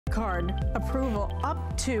card approval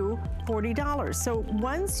up to $40. So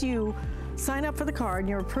once you sign up for the card and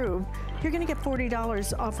you're approved, you're gonna get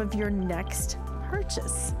 $40 off of your next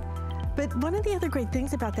purchase. But one of the other great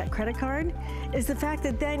things about that credit card is the fact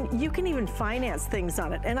that then you can even finance things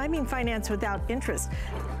on it. And I mean finance without interest.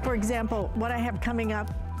 For example, what I have coming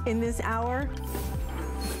up in this hour,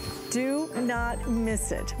 do not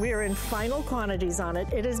miss it. We are in final quantities on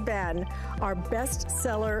it. It has been our best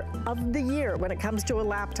seller of the year when it comes to a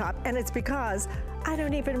laptop. And it's because I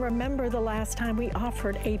don't even remember the last time we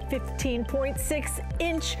offered a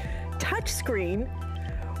 15.6-inch touchscreen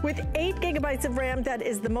with 8 gigabytes of RAM. That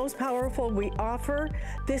is the most powerful we offer.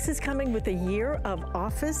 This is coming with a year of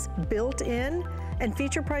Office built in, and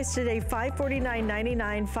feature price today,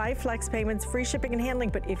 $549.99, 5 flex payments, free shipping and handling.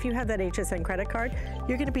 But if you have that HSN credit card,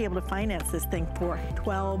 you're gonna be able to finance this thing for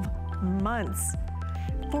 12 months.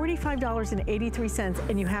 $45.83,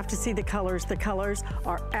 and you have to see the colors. The colors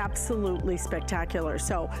are absolutely spectacular.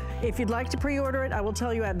 So if you'd like to pre-order it, I will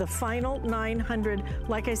tell you at the final 900,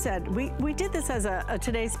 like I said, we did this as a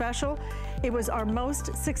Today Special. It was our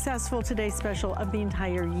most successful Today Special of the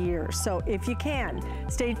entire year. So if you can,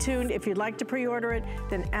 stay tuned. If you'd like to pre-order it,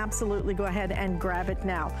 then absolutely go ahead and grab it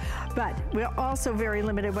now. But we're also very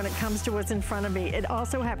limited when it comes to what's in front of me. It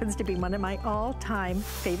also happens to be one of my all-time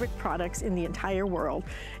favorite products in the entire world.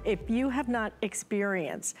 If you have not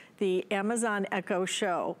experienced the Amazon Echo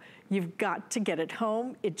Show, you've got to get it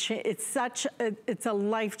home. It's a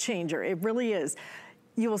life changer. It really is.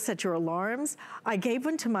 You will set your alarms. I gave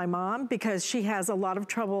one to my mom because she has a lot of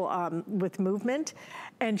trouble with movement,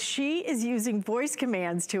 and she is using voice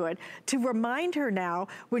commands to it to remind her now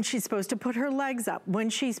when she's supposed to put her legs up,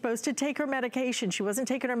 when she's supposed to take her medication. She wasn't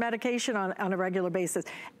taking her medication on a regular basis.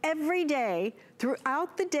 Every day,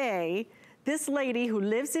 throughout the day, this lady who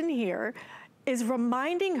lives in here is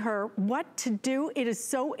reminding her what to do. It is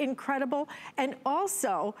so incredible. And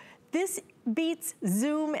also, this beats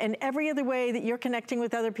Zoom and every other way that you're connecting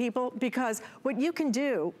with other people, because what you can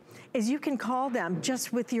do is you can call them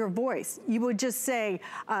just with your voice. You would just say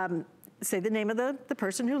the name of the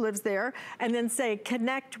person who lives there, and then say,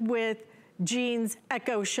 connect with Jean's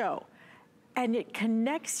Echo Show. And it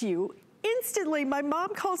connects you instantly. My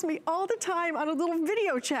mom calls me all the time on a little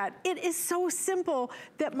video chat. It is so simple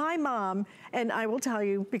that my mom, and I will tell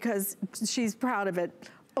you because she's proud of it,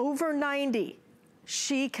 over 90,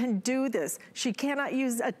 she can do this. She cannot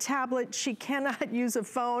use a tablet, she cannot use a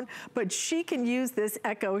phone, but she can use this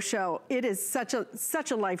Echo Show. It is such a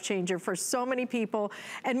life changer for so many people.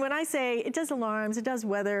 And when I say it does alarms, it does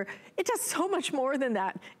weather, it does so much more than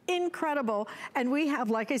that. Incredible. And we have,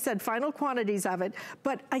 like I said, final quantities of it,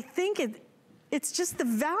 but I think it's just the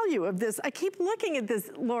value of this. I keep looking at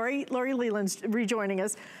this. Lori Leland's rejoining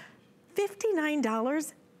us.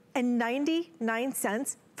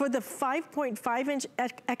 $59.99 for the 5.5-inch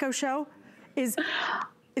Echo Show is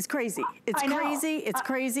crazy. It's crazy, it's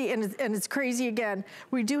crazy, and it's crazy again.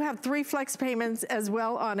 We do have 3 flex payments as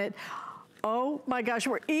well on it. Oh my gosh,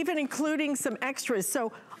 we're even including some extras.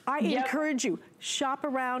 So I encourage you, shop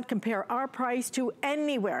around, compare our price to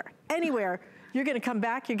anywhere. You're gonna come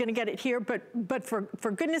back, you're gonna get it here, but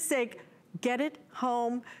for goodness sake, get it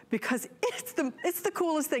home, because it's the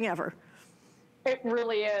coolest thing ever. It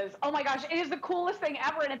really is. Oh my gosh, it is the coolest thing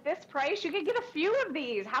ever. And at this price, you can get a few of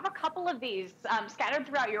these. Have a couple of these scattered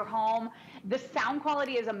throughout your home. The sound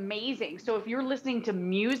quality is amazing. So if you're listening to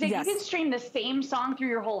music, you can stream the same song through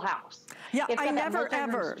your whole house. Yeah, I never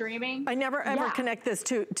ever connect this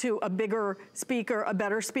to a bigger speaker, a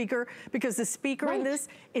better speaker, because the speaker in this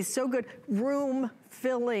is so good. Room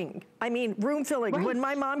filling. I mean, room filling. When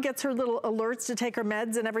my mom gets her little alerts to take her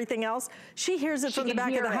meds and everything else, she hears it from the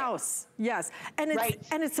back of the house. Yes. And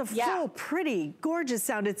it's a full, pretty, gorgeous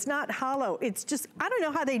sound. It's not hollow. It's just, I don't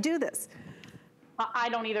know how they do this. I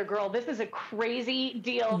don't either, girl. This is a crazy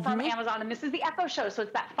deal from Amazon, and this is the Echo Show. So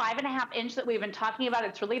it's that 5.5-inch that we've been talking about.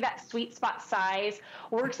 It's really that sweet spot size.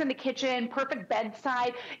 Works in the kitchen, perfect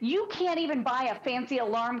bedside. You can't even buy a fancy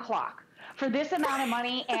alarm clock for this amount of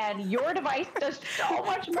money, and your device does so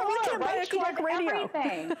much more. Right? She does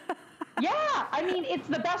everything. Yeah, I mean, it's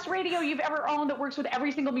the best radio you've ever owned that works with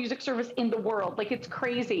every single music service in the world. Like, it's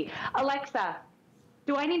crazy. Alexa,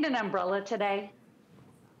 do I need an umbrella today?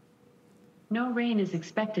 No rain is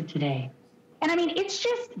expected today. And I mean, it's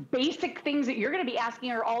just basic things that you're going to be asking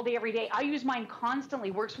her all day, every day. I use mine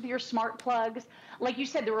constantly. Works with your smart plugs. Like you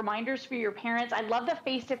said, the reminders for your parents. I love the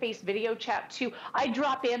face-to-face video chat too. I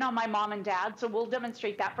drop in on my mom and dad, so we'll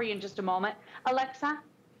demonstrate that for you in just a moment. Alexa,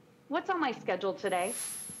 what's on my schedule today?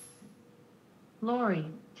 Lori,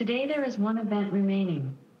 today there is one event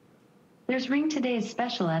remaining. There's Ring Today's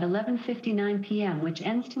special at 11:59 p.m., which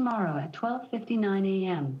ends tomorrow at 12:59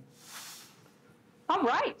 a.m. All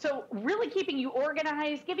right, so really keeping you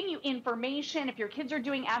organized, giving you information. If your kids are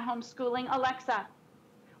doing at-home schooling, Alexa,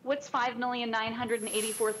 what's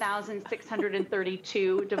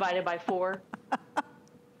 5,984,632 divided by 4?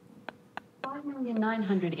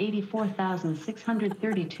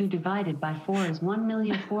 5,984,632 divided by 4 is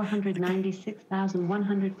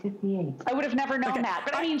 1,496,158. I would have never known that,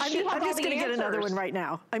 but I mean, she has all the answers. I'm just going to get another one right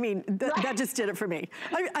now. I mean, that just did it for me.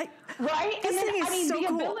 Right? This thing is so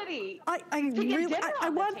cool. Ability I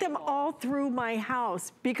want them all through my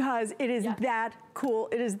house because it is that cool.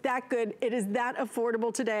 It is that good. It is that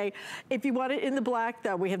affordable today. If you want it in the black,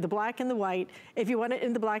 though, we have the black and the white. If you want it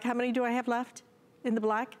in the black, how many do I have left in the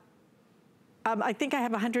black? I think I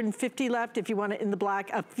have 150 left if you want it in the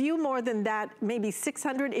black. A few more than that, maybe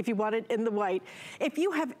 600 if you want it in the white. If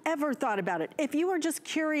you have ever thought about it, if you are just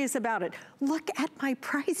curious about it, look at my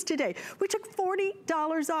price today. We took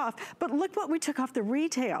 $40 off, but look what we took off the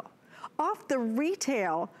retail. Off the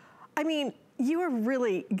retail, I mean, you are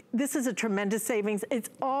really, this is a tremendous savings.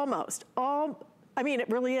 It's almost all, I mean, it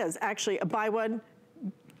really is actually a buy one,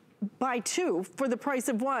 buy two for the price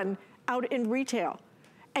of one out in retail.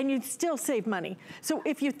 And you'd still save money. So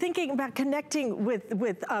if you're thinking about connecting with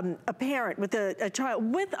a parent, with a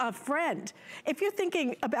child, with a friend, if you're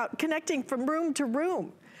thinking about connecting from room to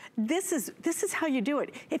room, this is how you do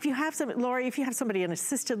it. If you have Lori, if you have somebody in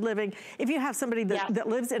assisted living, if you have somebody that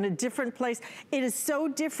lives in a different place, it is so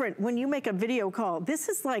different when you make a video call. This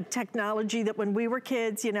is like technology that when we were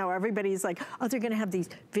kids, you know, everybody's like, oh, they're gonna have these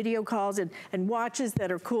video calls and watches that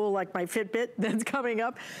are cool, like my Fitbit that's coming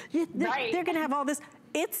up. They're gonna have all this.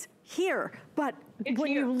 It's here, but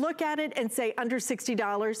when you look at it and say under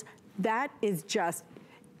 $60, that is just,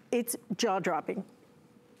 it's jaw-dropping.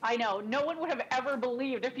 I know, no one would have ever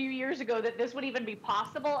believed a few years ago that this would even be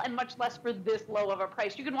possible, and much less for this low of a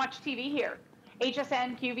price. You can watch TV here.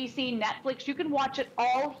 HSN, QVC, Netflix, you can watch it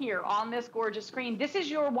all here on this gorgeous screen. This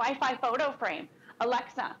is your Wi-Fi photo frame.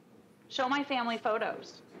 Alexa, show my family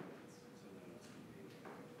photos.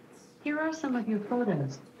 Here are some of your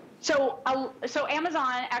photos. So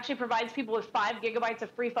Amazon actually provides people with 5 gigabytes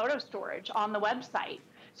of free photo storage on the website.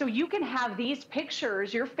 So you can have these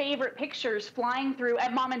pictures, your favorite pictures, flying through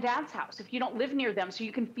at mom and dad's house if you don't live near them, so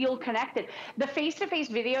you can feel connected. The face-to-face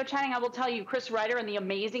video chatting, I will tell you, Chris Ryder and the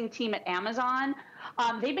amazing team at Amazon,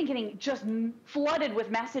 they've been getting just flooded with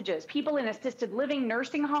messages. People in assisted living,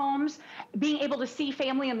 nursing homes, being able to see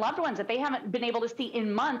family and loved ones that they haven't been able to see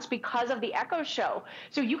in months because of the Echo Show.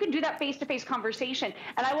 So you can do that face-to-face conversation.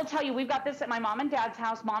 And I will tell you, we've got this at my mom and dad's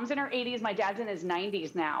house. Mom's in her 80s, my dad's in his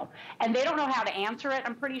 90s now. And they don't know how to answer it,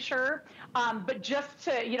 I'm pretty sure. But just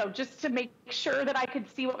to make sure that I could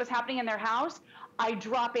see what was happening in their house, I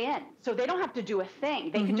drop in. So they don't have to do a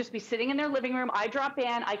thing. They can just be sitting in their living room. I drop in.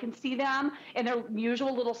 I can see them in their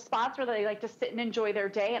usual little spots where they like to sit and enjoy their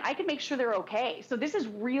day, and I can make sure they're okay. So this is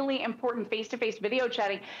really important face-to-face video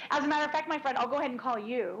chatting. As a matter of fact, my friend, I'll go ahead and call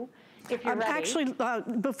you if you're ready. Actually,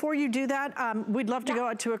 before you do that, we'd love to go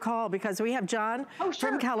out to a call because we have John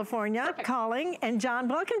from California calling. And John,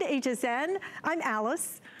 welcome to HSN. I'm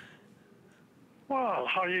Alice. Well,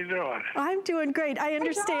 how are you doing? I'm doing great. I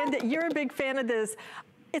understand that you're a big fan of this.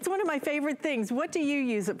 It's one of my favorite things. What do you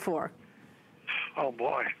use it for? Oh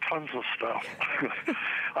boy, tons of stuff.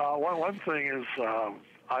 One thing is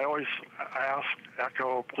I always ask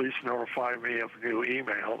Echo, please notify me of new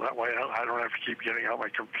email. That way I don't have to keep getting out my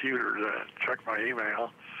computer to check my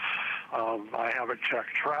email. I have it check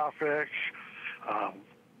traffic.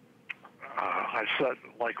 I set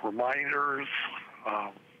like reminders.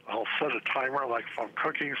 I'll set a timer, like if I'm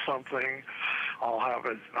cooking something, I'll have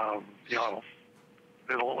it, it'll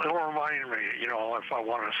remind me, if I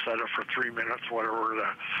want to set it for 3 minutes, whatever,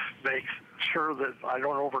 to make sure that I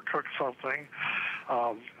don't overcook something.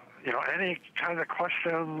 Any kind of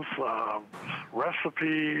questions,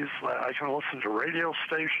 recipes. I can listen to radio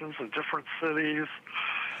stations in different cities.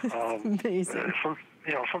 Amazing.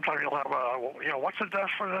 Sometimes you'll have what's the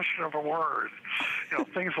definition of a word?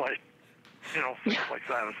 Things like, things like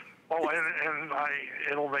that. Oh, and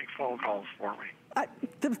it'll make phone calls for me.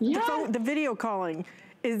 The video calling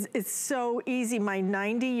is so easy. My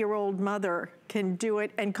 90-year-old mother can do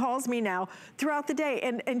it and calls me now throughout the day.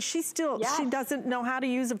 And she still, she doesn't know how to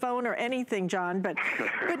use a phone or anything, John. But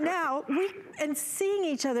now, seeing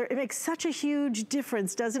each other, it makes such a huge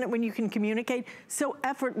difference, doesn't it, when you can communicate so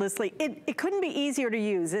effortlessly. It couldn't be easier to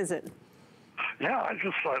use, is it? Yeah, I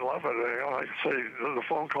love it. Like I say, the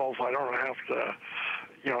phone calls, I don't have to,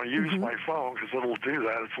 use my phone, because it'll do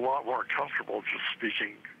that. It's a lot more comfortable just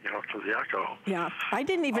speaking, to the Echo. Yeah, I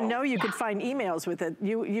didn't even know you could find emails with it.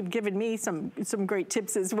 You've given me some great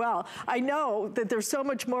tips as well. I know that there's so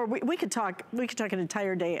much more. We could talk an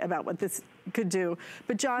entire day about what this could do.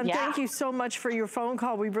 But John, thank you so much for your phone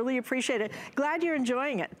call. We really appreciate it. Glad you're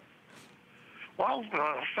enjoying it. Well,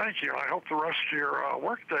 thank you. I hope the rest of your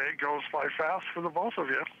workday goes by fast for the both of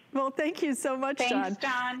you. Well, thank you so much, John. Thanks,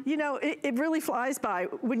 John. It really flies by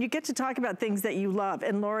when you get to talk about things that you love.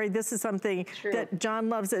 And Lori, this is something that John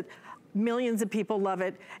loves it. Millions of people love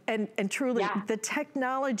it. And truly, the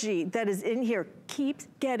technology that is in here keeps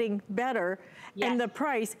getting better, and the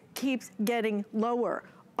price keeps getting lower.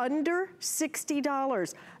 Under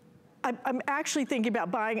 $60. I'm actually thinking about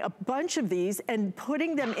buying a bunch of these and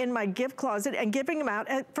putting them in my gift closet and giving them out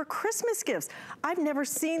for Christmas gifts. I've never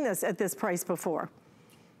seen this at this price before.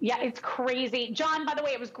 Yeah, it's crazy. John, by the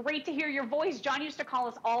way, it was great to hear your voice. John used to call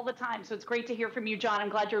us all the time, so it's great to hear from you, John. I'm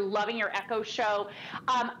glad you're loving your Echo Show.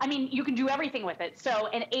 I mean, you can do everything with it. So,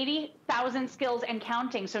 and 80,000 skills and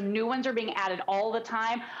counting, so new ones are being added all the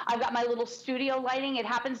time. I've got my little studio lighting. It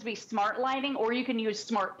happens to be smart lighting, or you can use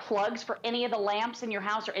smart plugs for any of the lamps in your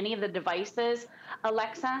house or any of the devices.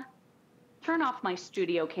 Alexa, turn off my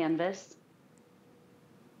studio canvas.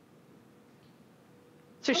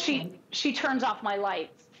 So she turns off my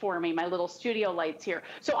lights for me, my little studio lights here.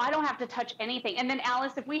 So I don't have to touch anything. And then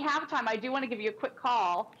Alice, if we have time, I do want to give you a quick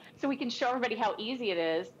call so we can show everybody how easy it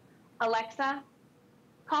is. Alexa,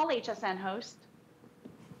 call HSN host.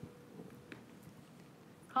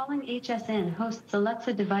 Calling HSN hosts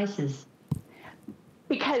Alexa devices.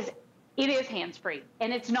 Because it is hands-free,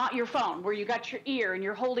 and it's not your phone where you got your ear and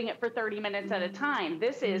you're holding it for 30 minutes at a time.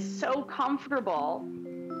 This is so comfortable.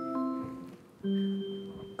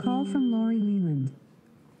 Call from Lori Leland.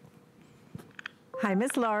 Hi,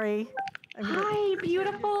 Miss Lori. Hi,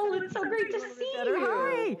 beautiful. It's so great to see you.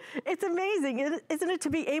 Hi. It's amazing, isn't it, to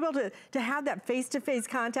be able to have that face-to-face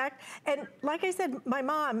contact? And like I said, my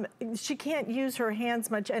mom, she can't use her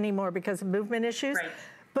hands much anymore because of movement issues. Right.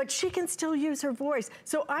 But she can still use her voice.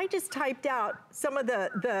 So I just typed out some of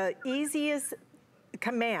the easiest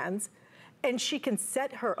commands, and she can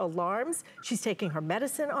set her alarms. She's taking her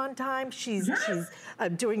medicine on time. She's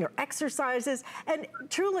doing her exercises. And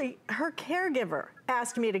truly, her caregiver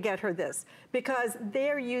asked me to get her this because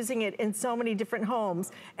they're using it in so many different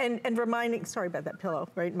homes and reminding, sorry about that pillow,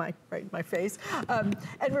 right in my face,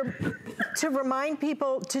 to remind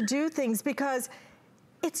people to do things because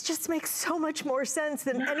it just makes so much more sense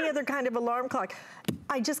than any other kind of alarm clock.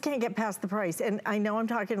 I just can't get past the price. And I know I'm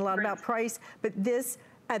talking a lot about price, but this,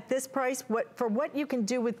 at this price, for what you can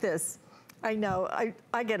do with this, I know,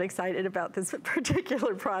 I get excited about this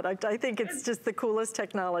particular product. I think it's just the coolest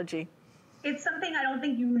technology. It's something I don't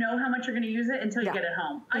think you know how much you're going to use it until you get it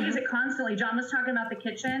home. I use it constantly. John was talking about the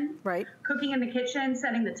kitchen. Right. Cooking in the kitchen,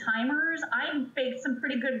 setting the timers. I baked some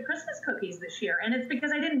pretty good Christmas cookies this year, and it's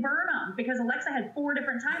because I didn't burn them, because Alexa had 4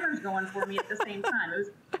 different timers going for me at the same time. It was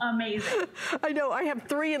amazing. I know. I have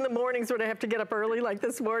 3 in the mornings when I have to get up early, like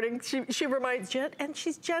this morning. She reminds me, and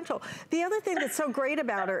she's gentle. The other thing that's so great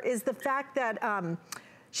about her is the fact that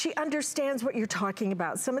she understands what you're talking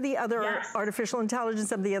about. Some of the other artificial intelligence,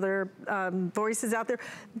 some of the other voices out there,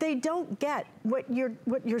 they don't get what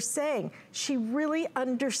you're saying. She really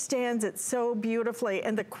understands it so beautifully,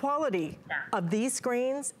 and the quality of these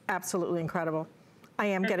screens, absolutely incredible. I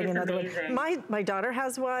am getting another one. My daughter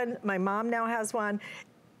has one. My mom now has one.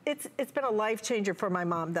 It's been a life changer for my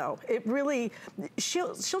mom, though. It really,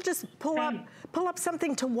 she'll just pull up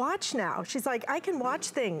something to watch now. She's like, I can watch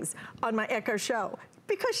things on my Echo Show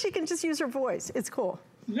because she can just use her voice. It's cool.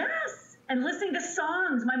 Yes, and listening to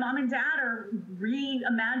songs. My mom and dad are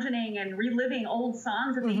reimagining and reliving old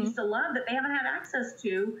songs that they used to love that they haven't had access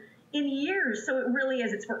to in years. So it really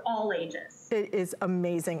is. It's for all ages. It is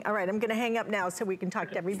amazing. All right, I'm going to hang up now so we can talk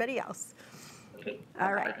to everybody else. Okay.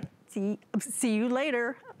 All right. See you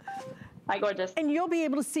later. Bye, gorgeous. And you'll be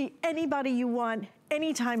able to see anybody you want,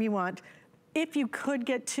 anytime you want. If you could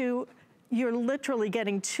get 2, you're literally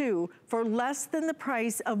getting 2 for less than the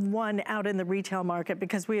price of 1 out in the retail market,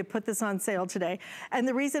 because we have put this on sale today. And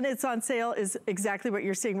the reason it's on sale is exactly what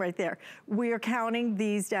you're seeing right there. We are counting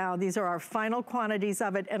these down. These are our final quantities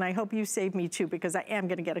of it, and I hope you save me too, because I am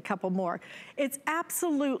gonna get a couple more. It's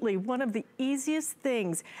absolutely one of the easiest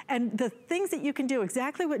things, and the things that you can do,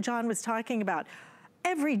 exactly what John was talking about,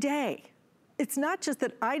 every day. It's not just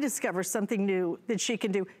that I discover something new that she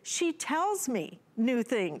can do. She tells me new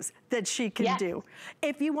things that she can do.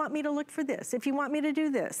 If you want me to look for this, if you want me to do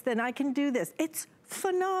this, then I can do this. It's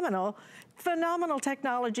phenomenal, phenomenal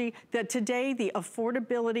technology that today, the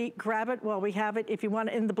affordability, grab it while we have it. If you want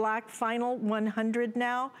it in the black, final 100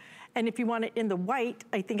 now. And if you want it in the white,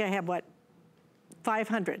 I think I have what?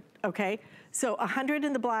 500, okay? So 100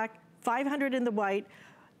 in the black, 500 in the white.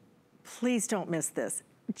 Please don't miss this.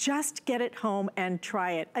 Just get it home and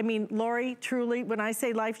try it. I mean, Lori, truly, when I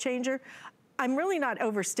say life changer, I'm really not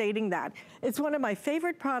overstating that. It's one of my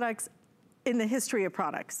favorite products in the history of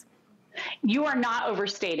products. You are not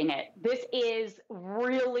overstating it. This is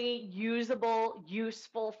really usable,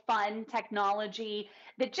 useful, fun technology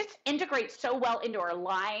that just integrates so well into our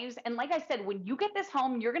lives. And like I said, when you get this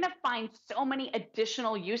home, you're going to find so many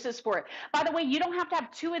additional uses for it. By the way, you don't have to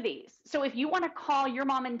have 2 of these. So if you want to call your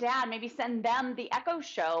mom and dad, maybe send them the Echo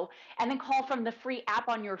Show and then call from the free app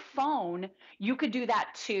on your phone, you could do that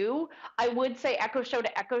too. I would say Echo Show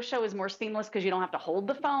to Echo Show is more seamless because you don't have to hold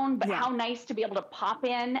the phone, but how nice to be able to pop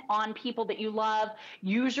in on people that you love,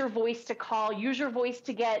 use your voice to call, use your voice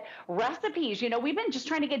to get recipes. You know, we've been just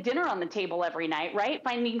trying to get dinner on the table every night, right?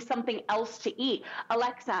 Finding something else to eat.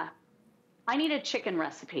 Alexa, I need a chicken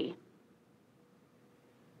recipe.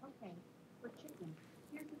 Okay, for chicken,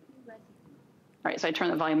 here's a few recipes. All right, so I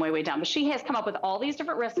turned the volume way down, but she has come up with all these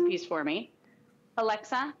different recipes for me.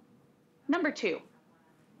 Alexa, number 2.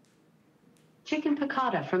 Chicken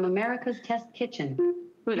piccata from America's Test Kitchen.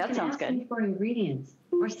 Ooh, that sounds good. You can ask me for ingredients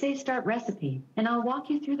or say start recipe, and I'll walk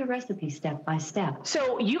you through the recipe step by step.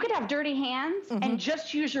 So you could have dirty hands and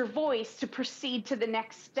just use your voice to proceed to the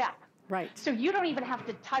next step. Right. So you don't even have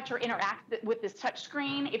to touch or interact with this touch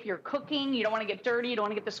screen. If you're cooking, you don't want to get dirty, you don't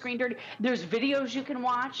want to get the screen dirty, there's videos you can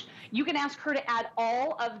watch. You can ask her to add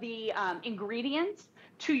all of the ingredients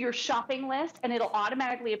to your shopping list, and it'll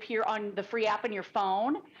automatically appear on the free app on your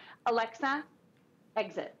phone. Alexa,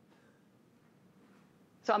 exit.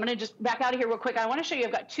 So I'm going to just back out of here real quick. I want to show you,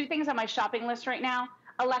 I've got 2 things on my shopping list right now.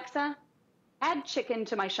 Alexa, add chicken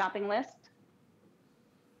to my shopping list.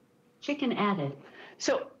 Chicken added.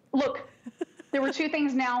 So look, there were 2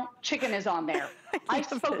 things now. Chicken is on there. I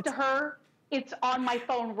spoke to her. It's on my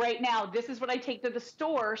phone right now. This is what I take to the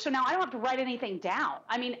store. So now I don't have to write anything down.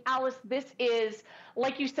 I mean, Alice, this is,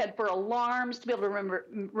 like you said, for alarms, to be able to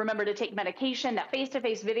remember to take medication, that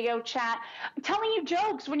face-to-face video chat, telling you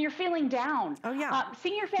jokes when you're feeling down. Oh, yeah.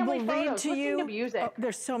 Seeing your family photos, listening to music. Oh,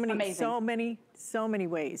 there's so many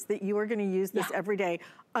ways that you are going to use this every day.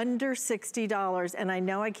 Under $60, and I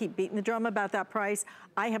know I keep beating the drum about that price.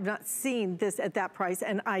 I have not seen this at that price,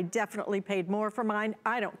 and I definitely paid more for mine.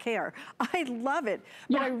 I don't care. I love it,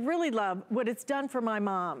 but I really love what it's done for my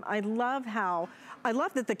mom. I love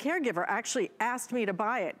that the caregiver actually asked me to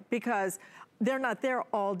buy it because they're not there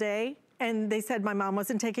all day. And they said my mom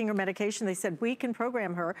wasn't taking her medication. They said, we can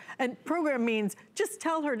program her. And program means just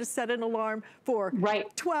tell her to set an alarm for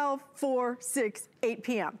 12, 4, 6, 8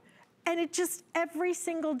 p.m. And it just, every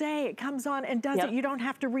single day it comes on and does it. You don't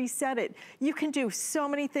have to reset it. You can do so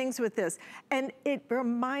many things with this. And it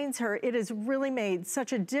reminds her, it has really made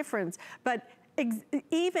such a difference. But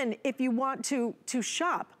even if you want to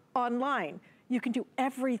shop online, you can do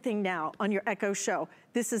everything now on your Echo Show.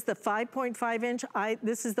 This is the 5.5 inch.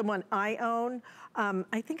 This is the one I own.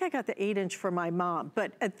 I think I got the 8 inch for my mom.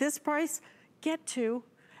 But at this price, get 2.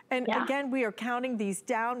 And again, we are counting these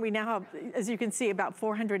down. We now have, as you can see, about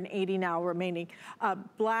 480 now remaining.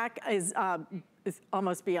 Black is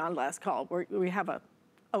almost beyond last call. We have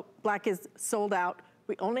black is sold out.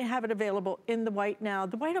 We only have it available in the white now.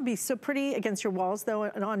 The white will be so pretty against your walls, though,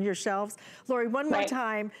 and on your shelves. Lori, one more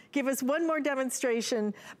time, give us one more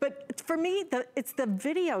demonstration. But for me, it's the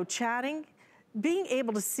video chatting. Being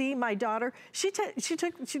able to see my daughter, she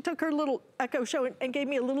took her little Echo Show and gave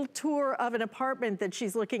me a little tour of an apartment that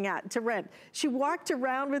she's looking at to rent. She walked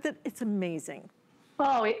around with it. It's amazing.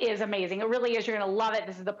 Oh, it is amazing. It really is. You're going to love it.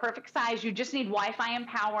 This is the perfect size. You just need Wi-Fi and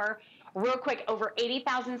power. Real quick, over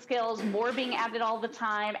 80,000 skills, more being added all the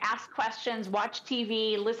time. Ask questions, watch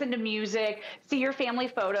TV, listen to music, see your family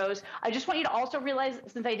photos. I just want you to also realize,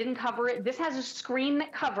 since I didn't cover it, this has a screen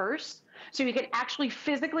that covers. So you can actually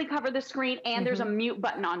physically cover the screen, and there's a mute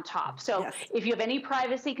button on top. So if you have any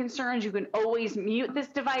privacy concerns, you can always mute this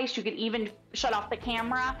device. You can even shut off the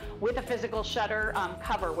camera with a physical shutter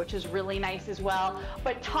cover, which is really nice as well.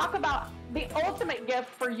 But talk about the ultimate gift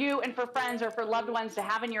for you and for friends or for loved ones to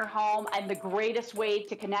have in your home, and the greatest way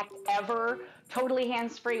to connect ever, totally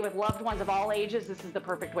hands-free with loved ones of all ages. This is the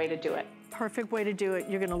perfect way to do it. Perfect way to do it.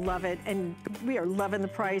 You're going to love it. And we are loving the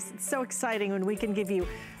price. It's so exciting when we can give you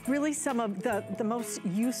really some of the most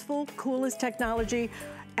useful, coolest technology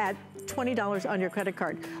at $20 on your credit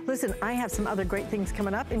card. Listen, I have some other great things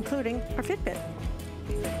coming up, including our Fitbit.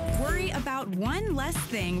 Worry about one less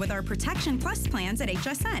thing with our Protection Plus plans at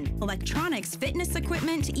HSN. Electronics, fitness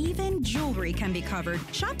equipment, even jewelry can be covered.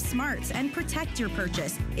 Shop smart and protect your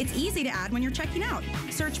purchase. It's easy to add when you're checking out.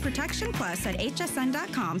 Search Protection Plus at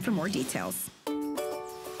hsn.com for more details.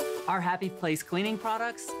 Our Happy Place cleaning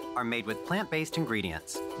products are made with plant-based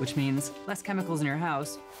ingredients, which means less chemicals in your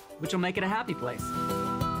house, which will make it a happy place.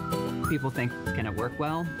 People think, can it work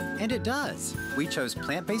well? And it does. We chose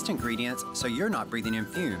plant-based ingredients so you're not breathing in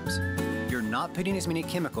fumes. You're not putting as many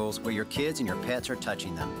chemicals where your kids and your pets are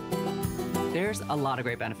touching them. There's a lot of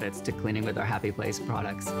great benefits to cleaning with our Happy Place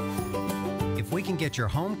products. If we can get your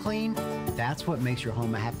home clean, that's what makes your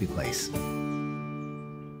home a happy place.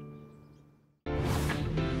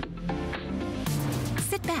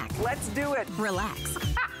 Sit back. Let's do it. Relax.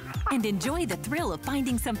 And enjoy the thrill of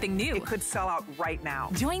finding something new. It could sell out right now.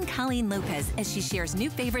 Join Colleen Lopez as she shares new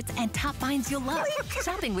favorites and top finds you'll love.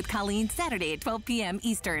 Shopping with Colleen, Saturday at 12 p.m.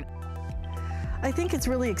 Eastern. I think it's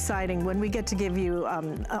really exciting when we get to give you,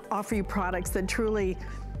 offer you products that truly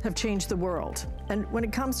have changed the world. And when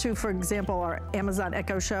it comes to, for example, our Amazon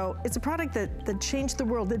Echo Show, it's a product that changed the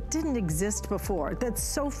world, that didn't exist before, that's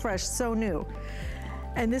so fresh, so new.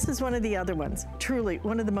 And this is one of the other ones, truly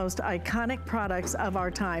one of the most iconic products of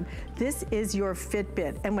our time. This is your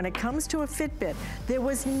Fitbit. And when it comes to a Fitbit, there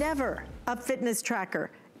was never a fitness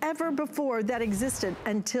tracker ever before that existed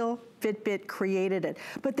until Fitbit created it.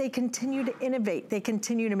 But they continue to innovate. They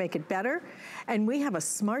continue to make it better. And we have a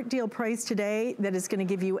smart deal price today that is going to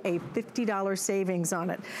give you a $50 savings on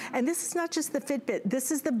it. And this is not just the Fitbit. This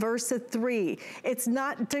is the Versa 3. It's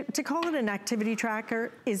not, to call it an activity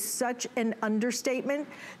tracker is such an understatement.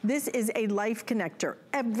 This is a life connector.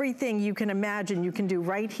 Everything you can imagine you can do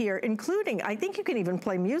right here, including, I think you can even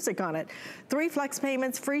play music on it. 3 flex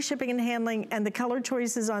payments, free shipping and handling, and the color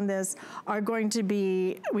choices on this are going to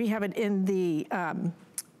be, we have it in the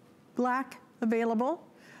black available.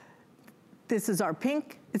 This is our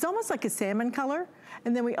pink. It's almost like a salmon color.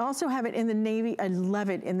 And then we also have it in the navy. I love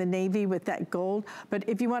it in the navy with that gold. But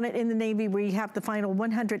if you want it in the navy, we have the final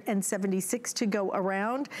 176 to go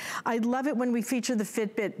around. I love it when we feature the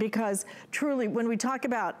Fitbit because truly, when we talk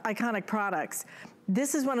about iconic products,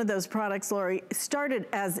 this is one of those products, Lori, started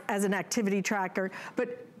as an activity tracker,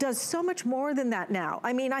 but does so much more than that now.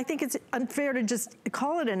 I mean, I think it's unfair to just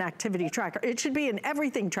call it an activity tracker. It should be an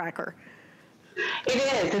everything tracker. It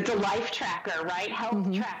is. It's a life tracker, right?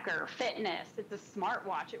 Health tracker, fitness. It's a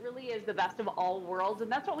smartwatch. It really is the best of all worlds.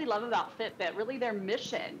 And that's what we love about Fitbit. Really, their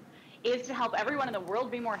mission is to help everyone in the world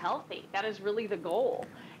be more healthy. That is really the goal.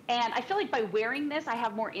 And I feel like by wearing this, I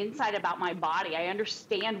have more insight about my body. I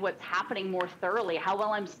understand what's happening more thoroughly, how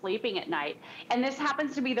well I'm sleeping at night. And this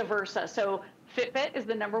happens to be the Versa. So Fitbit is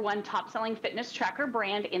the #1 top-selling fitness tracker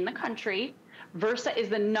brand in the country. Versa is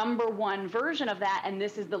the #1 version of that, and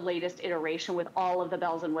this is the latest iteration with all of the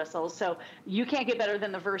bells and whistles. So you can't get better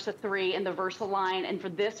than the Versa 3 and the Versa line, and for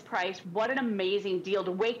this price, what an amazing deal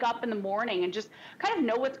to wake up in the morning and just kind of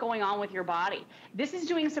know what's going on with your body. This is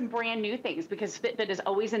doing some brand new things because Fitbit is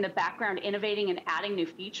always in the background innovating and adding new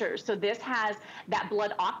features. So this has that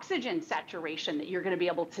blood oxygen saturation that you're going to be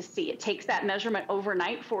able to see. It takes that measurement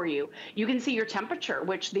overnight for you. You can see your temperature,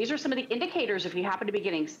 which these are some of the indicators if you happen to be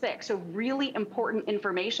getting sick. So really important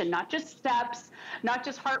information, not just steps, not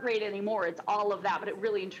just heart rate anymore. It's all of that, but it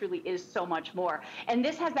really and truly is so much more. And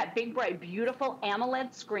this has that big, bright, beautiful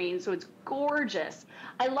AMOLED screen, so it's gorgeous.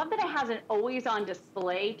 I love that it has an always-on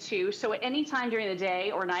display, too, so at any time during the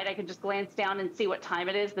day or night, I can just glance down and see what time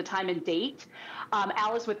it is, the time and date.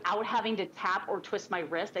 Alice, without having to tap or twist my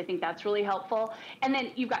wrist, I think that's really helpful. And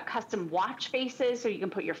then you've got custom watch faces, so you can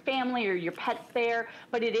put your family or your pets there,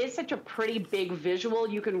 but it is such a pretty big visual.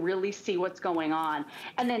 You can really see what's going on.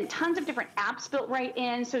 And then tons of different apps built right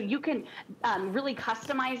in, so you can really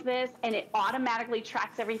customize this, and it automatically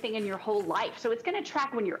tracks everything in your whole life. So it's going to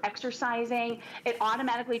track when you're exercising. It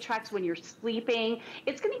automatically tracks when you're sleeping.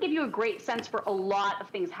 It's going to give you a great sense for a lot of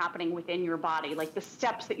things happening within your body, like the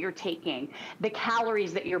steps that you're taking, the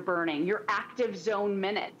calories that you're burning, your active zone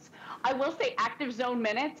minutes. I will say active zone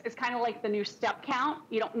minutes is kind of like the new step count.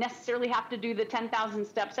 You don't necessarily have to do the 10,000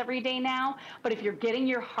 steps every day now, but if you're getting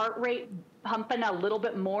your heart rate pumping a little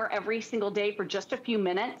bit more every single day for just a few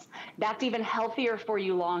minutes, that's even healthier for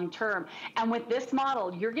you long term. And with this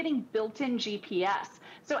model, you're getting built-in GPS.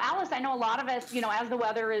 So Alice, I know a lot of us, you know, as the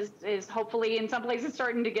weather is hopefully in some places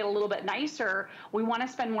starting to get a little bit nicer, we want to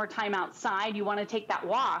spend more time outside. You want to take that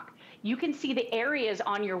walk. you can see the areas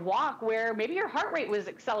on your walk where maybe your heart rate was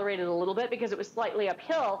accelerated a little bit because it was slightly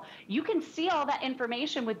uphill. You can see all that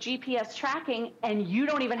information with GPS tracking, and you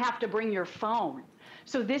don't even have to bring your phone.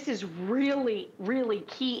 So this is really, really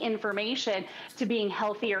key information to being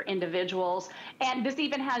healthier individuals. And this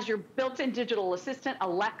even has your built-in digital assistant,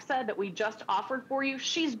 Alexa, that we just offered for you.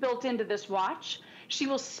 She's built into this watch. She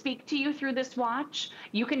will speak to you through this watch.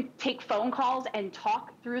 You can take phone calls and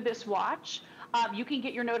talk through this watch. You can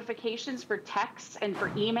get your notifications for texts and for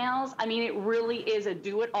emails. I mean, it really is a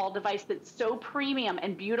do-it-all device that's so premium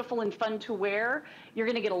and beautiful and fun to wear. You're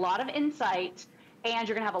going to get a lot of insight, and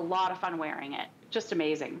you're going to have a lot of fun wearing it. Just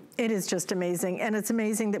amazing. It is just amazing. And it's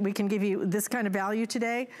amazing that we can give you this kind of value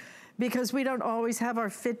today, because we don't always have our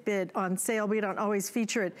Fitbit on sale. We don't always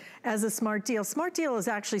feature it as a smart deal. Smart deal is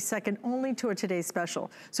actually second only to a today's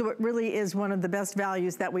special. So it really is one of the best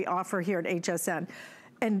values that we offer here at HSN.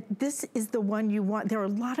 And this is the one you want. There are a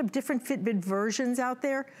lot of different Fitbit versions out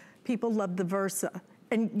there. People love the Versa.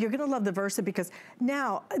 And you're gonna love the Versa because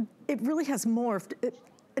now it really has morphed.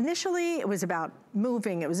 Initially, it was about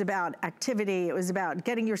moving, it was about activity, it was about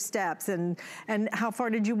getting your steps and how far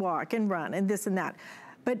did you walk and run and this and that.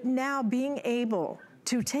 But now being able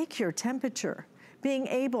to take your temperature, being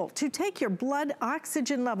able to take your blood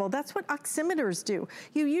oxygen level, that's what oximeters do.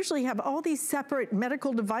 You usually have all these separate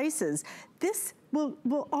medical devices. This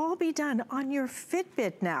will all be done on your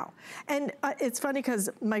Fitbit now. And it's funny because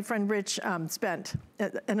my friend Rich spent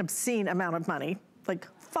an obscene amount of money, like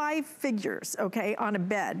 5 figures, okay, on a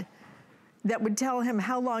bed that would tell him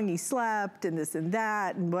how long he slept and this and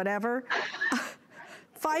that and whatever.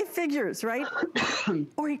 5 figures, right?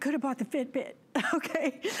 Or he could have bought the Fitbit,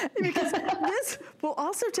 okay? Because this will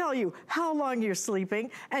also tell you how long you're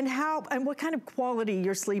sleeping and what kind of quality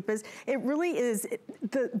your sleep is. It really is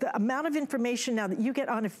the amount of information now that you get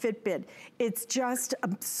on a Fitbit. It's just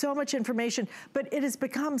so much information, but it has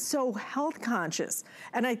become so health conscious.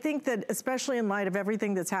 And I think that especially in light of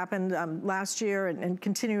everything that's happened last year and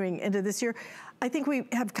continuing into this year, I think we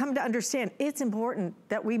have come to understand it's important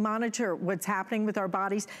that we monitor what's happening with our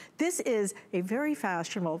bodies. This is a very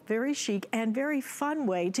fashionable, very chic, and very fun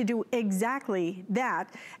way to do exactly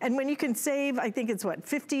that. And when you can save, I think it's what,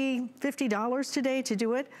 $50 today to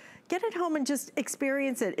do it? Get it home and just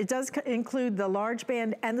experience it. It does include the large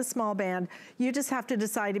band and the small band. You just have to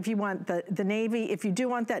decide if you want the navy. If you do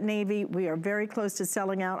want that navy, we are very close to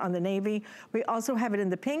selling out on the navy. We also have it in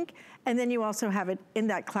the pink, and then you also have it in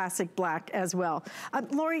that classic black as well.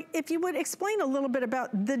 Lori, if you would explain a little bit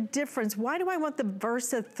about the difference. Why do I want the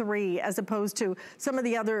Versa 3 as opposed to some of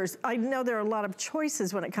the others? I know there are a lot of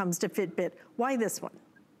choices when it comes to Fitbit. Why this one?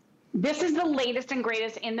 This is the latest and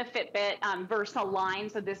greatest in the Fitbit Versa line,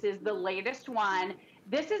 so this is the latest one.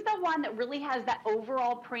 This is the one that really has that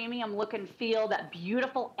overall premium look and feel, that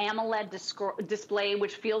beautiful AMOLED display,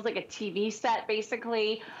 which feels like a TV set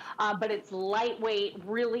basically, but it's lightweight,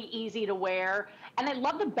 really easy to wear. And I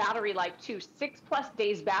love the battery life too, 6+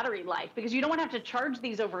 days battery life, because you don't want to have to charge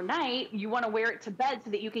these overnight. You want to wear it to bed so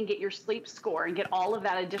that you can get your sleep score and get all of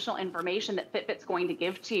that additional information that Fitbit's going to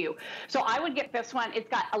give to you. So I would get this one. It's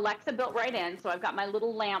got Alexa built right in. So I've got my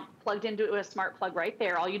little lamp plugged into a smart plug right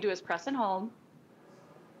there. All you do is press and hold.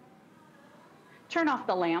 Turn off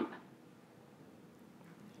the lamp.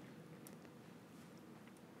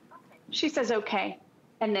 She says, okay,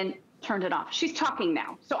 and then turned it off. She's talking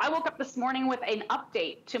now. So I woke up this morning with an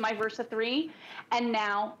update to my Versa 3, and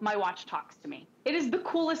now my watch talks to me. It is the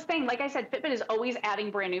coolest thing. Like I said, Fitbit is always adding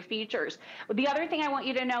brand new features. But the other thing I want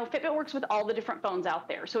you to know, Fitbit works with all the different phones out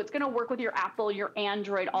there. So it's going to work with your Apple, your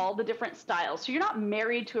Android, all the different styles. So you're not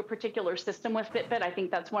married to a particular system with Fitbit. I think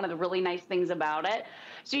that's one of the really nice things about it.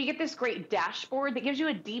 So you get this great dashboard that gives you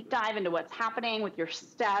a deep dive into what's happening with your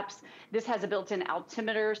steps. This has a built-in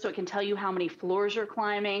altimeter, so it can tell you how many floors you're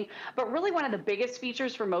climbing. But really one of the biggest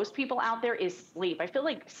features for most people out there is sleep. I feel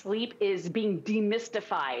like sleep is being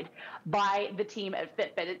demystified by the team at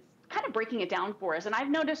Fitbit. It's kind of breaking it down for us. And I've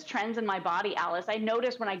noticed trends in my body, Alice. I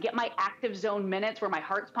noticed when I get my active zone minutes where my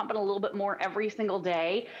heart's pumping a little bit more every single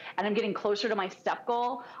day and I'm getting closer to my step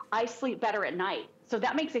goal, I sleep better at night. So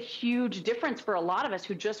that makes a huge difference for a lot of us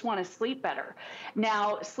who just want to sleep better.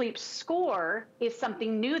 Now, Sleep Score is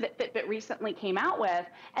something new that Fitbit recently came out with,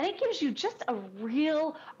 and it gives you just a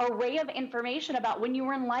real array of information about when you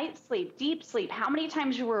were in light sleep, deep sleep, how many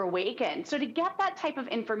times you were awakened. So to get that type of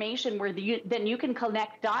information where then you can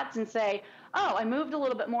connect dots and say, oh, I moved a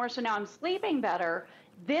little bit more, so now I'm sleeping better,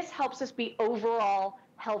 this helps us be overall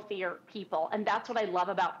healthier people. And that's what I love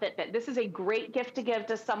about Fitbit. This is a great gift to give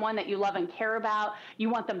to someone that you love and care about. You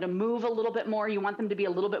want them to move a little bit more. You want them to be a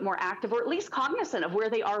little bit more active, or at least cognizant of where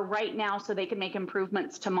they are right now so they can make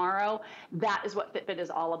improvements tomorrow. That is what Fitbit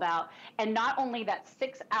is all about. And not only that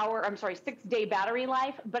 6-day battery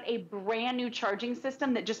life, but a brand new charging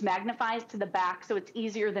system that just magnifies to the back so it's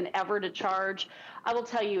easier than ever to charge. I will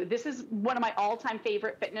tell you, this is one of my all-time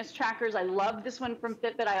favorite fitness trackers. I love this one from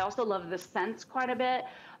Fitbit. I also love the Sense quite a bit.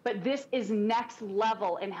 But this is next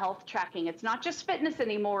level in health tracking. It's not just fitness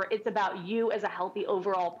anymore. It's about you as a healthy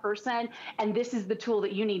overall person. And this is the tool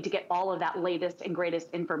that you need to get all of that latest and greatest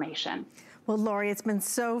information. Well, Lori, it's been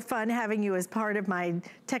so fun having you as part of my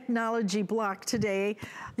technology block today.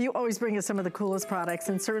 You always bring us some of the coolest products,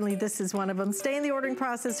 and certainly this is one of them. Stay in the ordering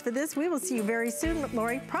process for this. We will see you very soon,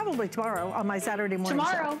 Lori, probably tomorrow on my Saturday morning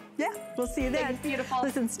show. Yeah, we'll see you then. Thanks, beautiful.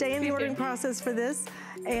 Listen, stay in the ordering process for this,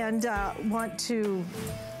 and want to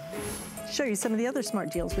show you some of the other smart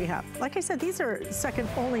deals we have. Like I said, these are second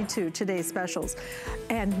only to today's specials.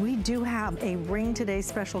 And we do have a Ring Today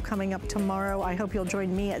special coming up tomorrow. I hope you'll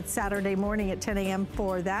join me at Saturday morning at 10 a.m.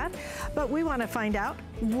 for that. But we want to find out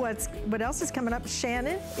what else is coming up.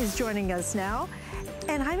 Shannon is joining us now.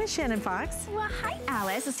 And hi, Miss Shannon Fox. Well, hi,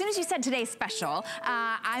 Alice. As soon as you said today's special,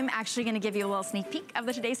 I'm actually going to give you a little sneak peek of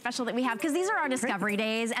the today's special that we have, because these are our discovery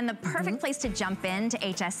days, and the perfect place to jump into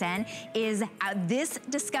HSN is this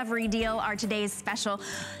discovery deal, our today's special.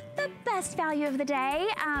 The best value of the day.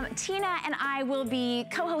 Tina and I will be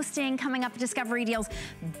co-hosting coming up Discovery Deals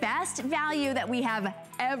best value that we have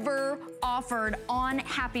ever offered on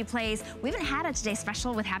Happy Place. We haven't had a Today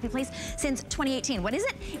Special with Happy Place since 2018. What is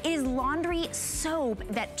it? It is laundry soap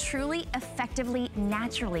that truly, effectively,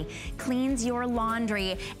 naturally cleans your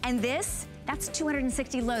laundry. And that's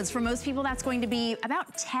 260 loads. For most people, that's going to be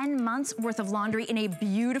about 10 months worth of laundry in a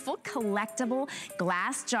beautiful collectible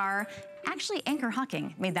glass jar. Actually, Anchor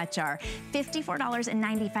Hawking made that jar.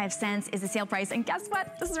 $54.95 is the sale price. And guess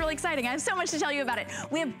what? This is really exciting. I have so much to tell you about it.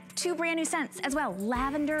 We have 2 brand new scents as well,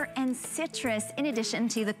 lavender and citrus, in addition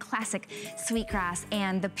to the classic sweetgrass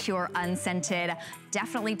and the pure unscented.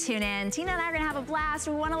 Definitely tune in. Tina and I are gonna have a blast.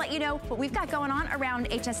 We wanna let you know what we've got going on around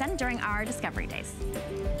HSN during our Discovery Days.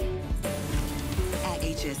 At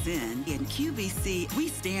HSN in QVC, we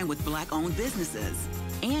stand with Black-owned businesses.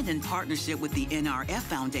 And in partnership with the NRF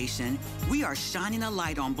Foundation, we are shining a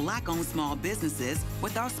light on Black-owned small businesses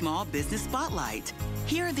with our Small Business Spotlight.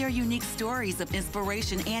 Hear their unique stories of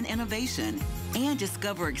inspiration and innovation, and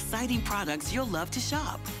discover exciting products you'll love to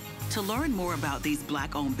shop. To learn more about these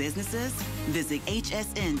Black-owned businesses, visit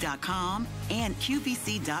hsn.com and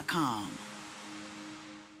qvc.com.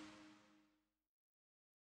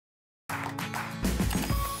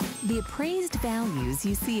 The appraised values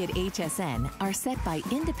you see at HSN are set by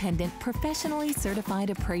independent, professionally certified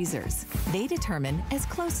appraisers. They determine, as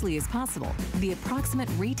closely as possible, the approximate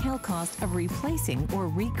retail cost of replacing or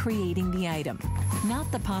recreating the item, not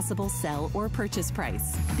the possible sell or purchase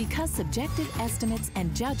price. Because subjective estimates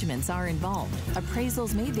and judgments are involved,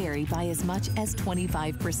 appraisals may vary by as much as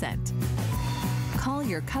 25%. Call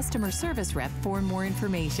your customer service rep for more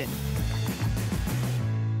information.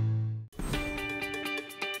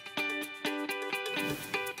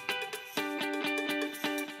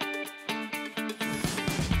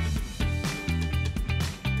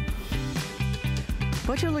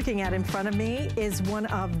 What you're looking at in front of me is one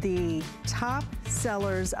of the top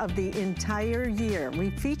sellers of the entire year. We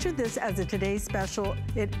featured this as a today's special.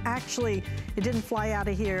 It didn't fly out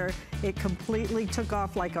of here. It completely took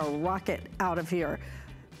off like a rocket out of here.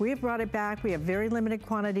 We have brought it back. We have very limited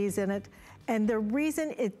quantities in it. And the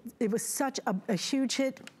reason it was such a huge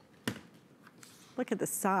hit, look at the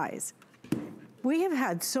size. We have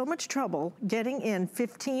had so much trouble getting in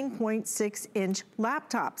 15.6-inch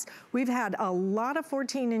laptops. We've had a lot of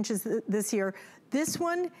 14 inches this year. This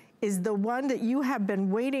one is the one that you have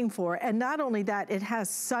been waiting for. And not only that, it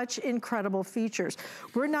has such incredible features.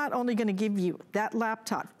 We're not only gonna give you that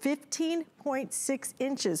laptop, 15.6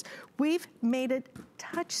 inches. We've made it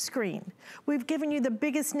touchscreen. We've given you the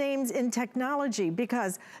biggest names in technology,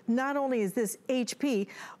 because not only is this HP,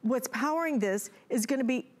 what's powering this is gonna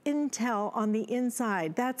be Intel on the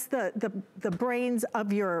inside. That's the brains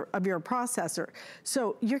of your processor.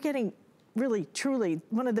 So you're getting really, truly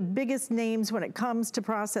one of the biggest names when it comes to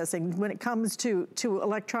processing, when it comes to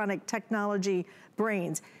electronic technology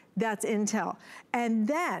brains. That's Intel. And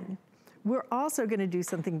then we're also gonna do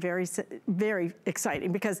something very, very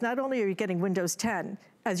exciting, because not only are you getting Windows 10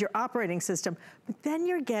 as your operating system, but then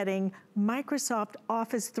you're getting Microsoft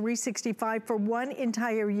Office 365 for one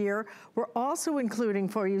entire year. We're also including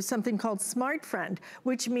for you something called Smart Friend,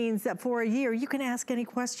 which means that for a year, you can ask any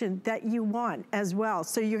question that you want as well.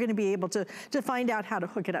 So you're gonna be able to find out how to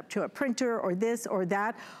hook it up to a printer or this or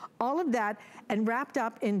that, all of that, and wrapped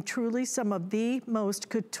up in truly some of the most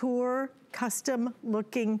couture, custom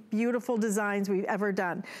looking, beautiful designs we've ever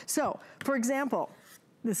done. So, for example,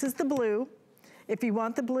 this is the blue. If you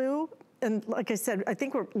want the blue, and like I said, I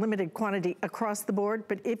think we're limited quantity across the board,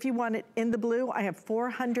 but if you want it in the blue, I have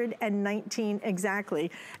 419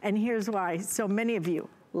 exactly. And here's why so many of you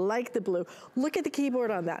like the blue. Look at the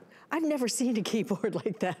keyboard on that. I've never seen a keyboard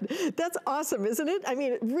like that. That's awesome, isn't it? I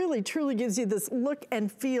mean, it really, truly gives you this look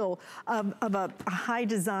and feel of a high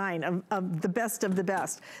design, of the best of the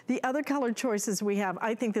best. The other color choices we have,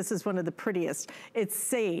 I think this is one of the prettiest. It's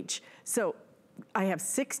sage. So I have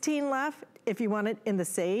 16 left. If you want it in the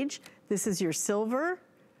sage, this is your silver.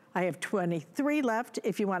 I have 23 left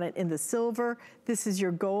if you want it in the silver. This is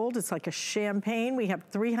your gold. It's like a champagne. We have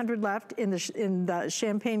 300 left in the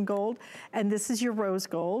champagne gold. And this is your rose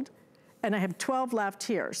gold. And I have 12 left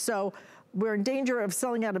here. So we're in danger of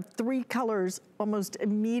selling out of 3 colors almost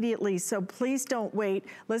immediately, so please don't wait.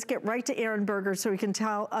 Let's get right to Aaron Berger so he can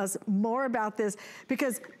tell us more about this,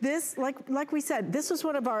 because this, like we said, this was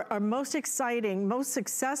one of our most exciting, most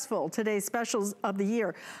successful today's specials of the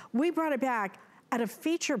year. We brought it back at a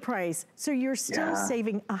feature price, so you're still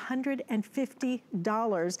saving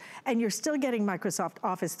 $150, and you're still getting Microsoft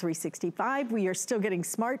Office 365. We are still getting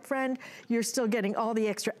Smart Friend. You're still getting all the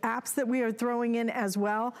extra apps that we are throwing in as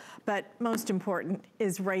well, but most important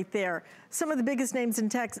is right there. Some of the biggest names in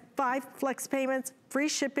tech, 5 flex payments, free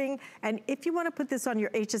shipping, and if you want to put this on your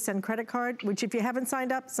HSN credit card, which if you haven't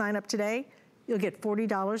signed up, sign up today, you'll get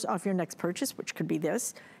 $40 off your next purchase, which could be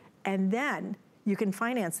this, and then you can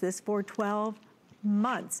finance this for 12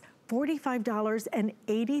 months,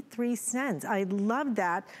 $45.83. I love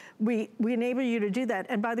that. We enable you to do that.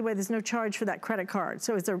 And by the way, there's no charge for that credit card.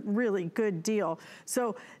 So it's a really good deal.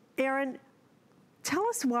 So Aaron, tell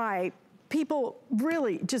us why people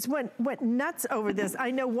really just went nuts over this.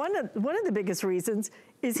 I know one of the biggest reasons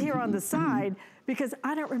is here on the side, because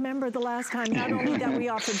I don't remember the last time, not only that we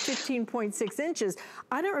offered 15.6 inches,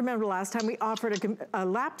 I don't remember the last time we offered a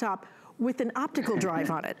laptop with an optical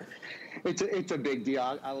drive on it. It's a big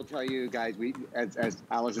deal. I will tell you guys, as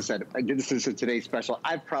Alice has said, this is today's special.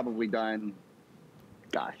 I've probably done,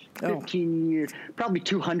 15 years, probably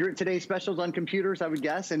 200 today's specials on computers, I would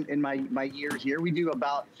guess, in my years here. We do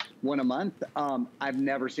about one a month. I've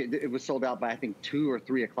never seen, it was sold out by I think 2 or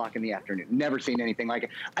 3 o'clock in the afternoon. Never seen anything like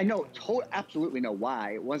it. I know, absolutely know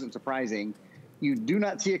why. It wasn't surprising. You do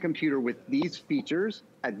not see a computer with these features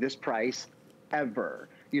at this price ever.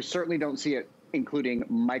 You certainly don't see it including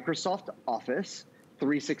Microsoft Office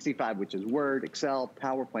 365, which is Word, Excel,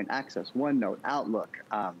 PowerPoint, Access, OneNote, Outlook,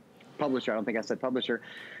 Publisher. I don't think I said Publisher.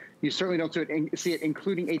 You certainly don't see it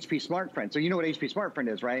including HP Smart Friend. So you know what HP Smart Friend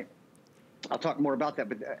is, right? I'll talk more about that,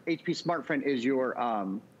 but HP Smart Friend is your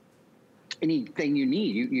anything you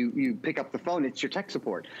need. You pick up the phone, it's your tech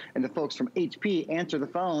support. And the folks from HP answer the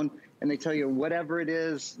phone, and they tell you whatever it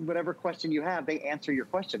is, whatever question you have, they answer your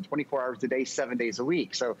question 24 hours a day, 7 days a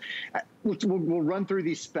week. So we'll run through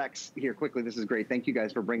these specs here quickly. This is great. Thank you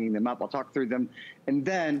guys for bringing them up. I'll talk through them. And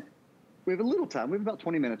then we have a little time. We have about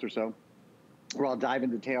 20 minutes or so where I'll dive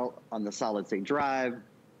into detail on the solid state drive,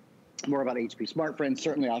 more about HP Smart Friend.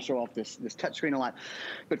 Certainly I'll show off this touchscreen a lot.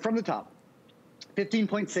 But from the top,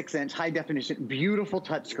 15.6 inch high definition, beautiful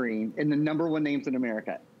touchscreen in the #1 names in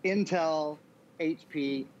America, Intel,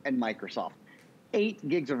 HP, and Microsoft. 8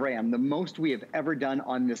 gigs of RAM, the most we have ever done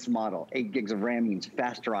on this model. 8 gigs of RAM means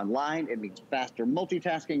faster online. It means faster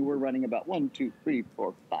multitasking. We're running about 1, 2, 3,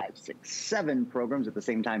 4, 5, 6, 7 programs at the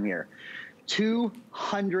same time here.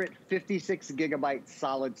 256 gigabyte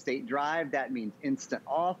solid state drive. That means instant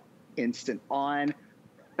off, instant on,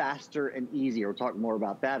 faster and easier. We'll talk more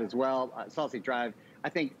about that as well. Solid state drive, I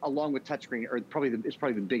think, along with touchscreen, it's probably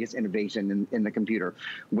the biggest innovation in the computer.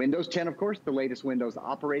 Windows 10, of course, the latest Windows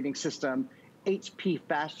operating system. HP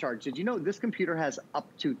Fast Charge. Did you know this computer has up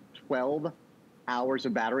to 12 hours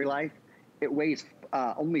of battery life? It weighs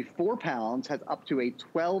only 4 pounds, has up to a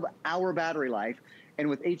 12-hour battery life. And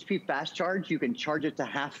with HP Fast Charge, you can charge it to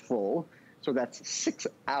half full. So that's 6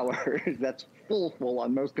 hours. That's full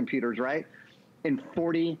on most computers, right? In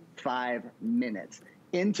 45 minutes.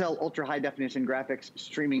 Intel ultra high definition graphics,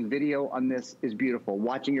 streaming video on this is beautiful.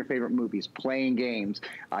 Watching your favorite movies, playing games.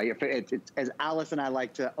 It's, as Alice and I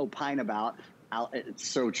like to opine about, it's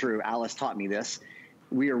so true. Alice taught me this.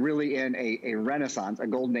 we are really in a renaissance, a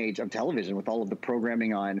golden age of television with all of the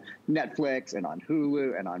programming on Netflix and on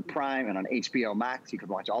Hulu and on Prime and on HBO Max. You can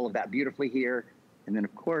watch all of that beautifully here. And then,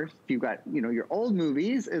 of course, you've got, you know, your old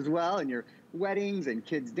movies as well, and your weddings and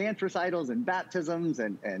kids' dance recitals and baptisms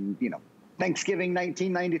and you know, Thanksgiving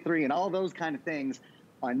 1993 and all those kind of things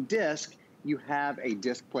on disc. You have a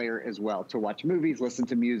disc player as well to watch movies, listen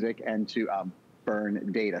to music, and to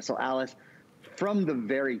burn data. So, Alice, from the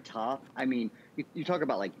very top, I mean, you talk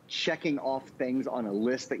about like checking off things on a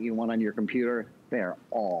list that you want on your computer. They're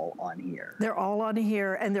all on here. They're all on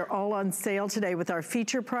here, and they're all on sale today with our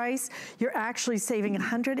feature price. You're actually saving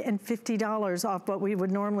 $150 off what we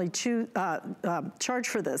would normally charge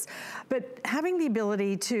for this. But having the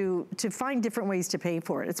ability to find different ways to pay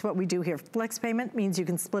for it, it's what we do here. Flex payment means you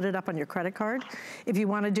can split it up on your credit card. If you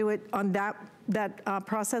want to do it on that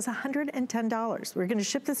process, $110. We're going to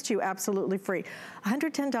ship this to you absolutely free.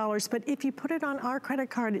 $110, but if you put it on our credit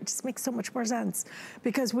card, it just makes so much more sense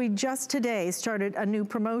because we just today started a new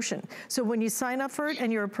promotion. So when you sign up for it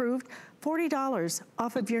and you're approved, $40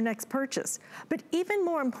 off of your next purchase. But even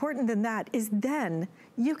more important than that is then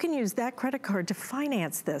you can use that credit card to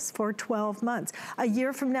finance this for 12 months. A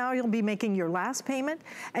year from now, you'll be making your last payment,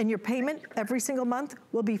 and your payment every single month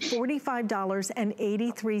will be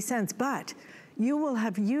 $45.83. But you will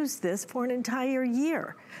have used this for an entire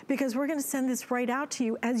year because we're gonna send this right out to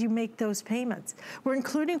you as you make those payments. We're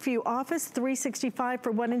including for you Office 365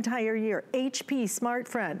 for 1 entire year, HP Smart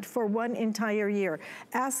Friend for 1 entire year.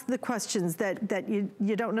 Ask the questions that you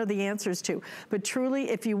don't know the answers to. But truly,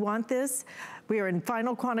 if you want this, we are in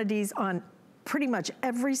final quantities on pretty much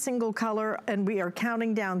every single color, and we are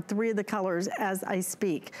counting down 3 of the colors as I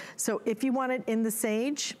speak. So if you want it in the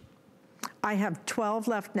sage, I have 12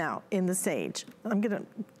 left now in the sage. I'm gonna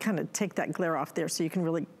kind of take that glare off there so you can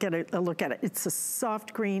really get a look at it. It's a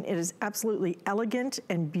soft green. It is absolutely elegant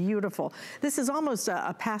and beautiful. This is almost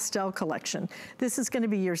a pastel collection. This is gonna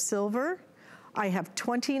be your silver. I have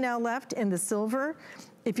 20 now left in the silver.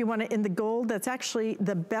 If you want it in the gold, that's actually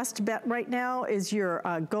the best bet right now is your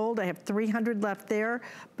gold. I have 300 left there.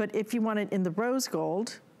 But if you want it in the rose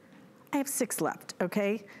gold, I have 6 left,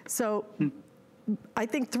 okay? So I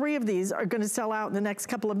think 3 of these are gonna sell out in the next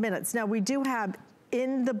couple of minutes. Now we do have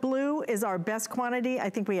in the blue is our best quantity. I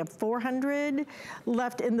think we have 400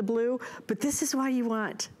 left in the blue, but this is why you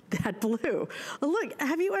want that blue. Look,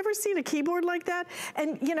 have you ever seen a keyboard like that?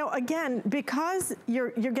 And you know, again, because you're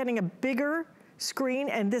getting a bigger screen,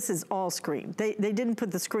 and this is all screen. They didn't put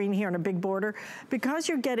the screen here on a big border. Because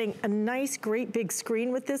you're getting a nice, great big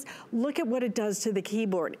screen with this, look at what it does to the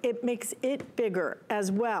keyboard. It makes it bigger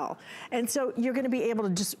as well. And so you're gonna be able to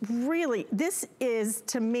just really, this is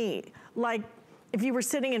to me, like if you were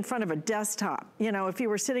sitting in front of a desktop, you know, if you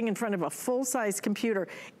were sitting in front of a full-size computer,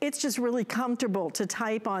 it's just really comfortable to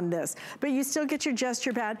type on this. But you still get your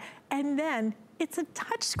gesture pad, and then it's a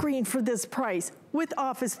touch screen for this price with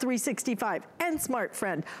Office 365 and Smart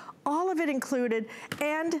Friend. All of it included,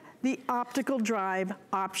 and the optical drive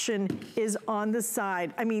option is on the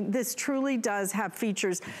side. I mean, this truly does have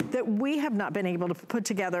features that we have not been able to put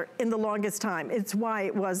together in the longest time. It's why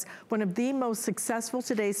it was one of the most successful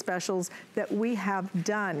today's specials that we have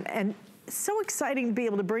done. And so exciting to be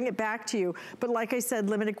able to bring it back to you. But like I said,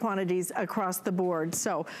 limited quantities across the board.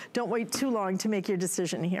 So don't wait too long to make your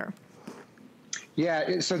decision here.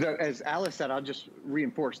 Yeah, so as Alice said, I'll just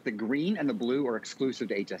reinforce the green and the blue are exclusive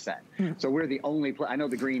to HSN. So we're the only, I know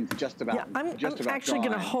the green's just about, I'm about actually gone.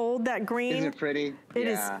 gonna hold that green. Isn't it pretty? It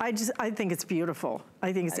is, I think it's beautiful.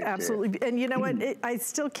 I think it's absolutely, and you know what, I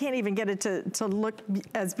still can't even get it to look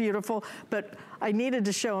as beautiful, but I needed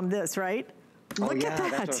to show them this, right? Look at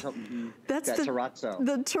that. That's the terrazzo.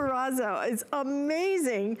 The terrazzo is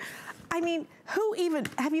amazing. I mean,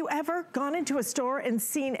 have you ever gone into a store and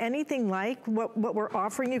seen anything like what we're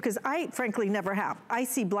offering you? Because I frankly never have. I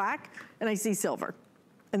see black and I see silver.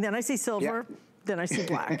 And then I see silver, then I see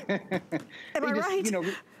black. Am I right? You know,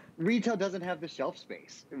 retail doesn't have the shelf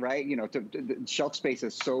space, right? You know, the shelf space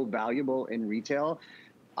is so valuable in retail.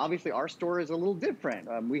 Obviously, our store is a little different.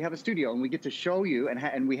 We have a studio, and we get to show you,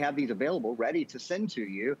 and we have these available, ready to send to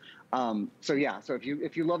you. So yeah, so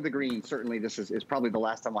if you love the green, certainly this is probably the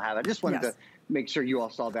last time we'll have it. I just wanted to make sure you all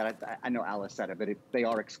saw that. I know Alice said it, but they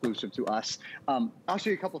are exclusive to us. I'll show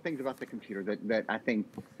you a couple things about the computer that I think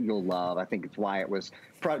you'll love. I think it's why it's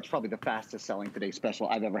probably the fastest selling Today Special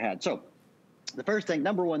I've ever had. So the first thing,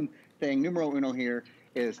 numero uno here,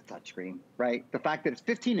 is touchscreen, right? The fact that it's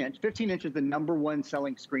 15 inch is the #1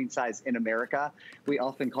 selling screen size in America. We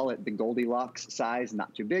often call it the Goldilocks size,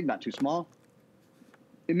 not too big, not too small.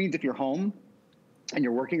 It means if you're home and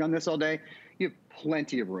you're working on this all day, you have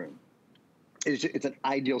plenty of room. it's an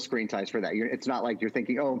ideal screen size for that. It's not like you're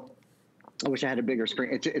thinking, oh, I wish I had a bigger screen.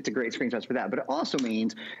 It's a great screen size for that. But it also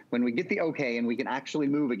means when we get the okay and we can actually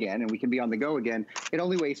move again and we can be on the go again, it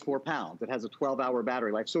only weighs 4 pounds. It has a 12-hour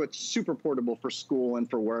battery life. So it's super portable for school and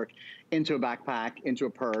for work, into a backpack, into a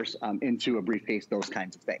purse, into a briefcase, those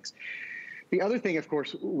kinds of things. The other thing, of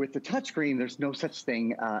course, with the touchscreen, there's no such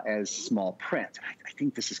thing as small print. I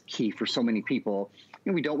think this is key for so many people.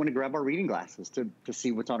 We don't want to grab our reading glasses to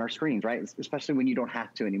see what's on our screens, right? Especially when you don't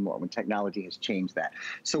have to anymore, when technology has changed that.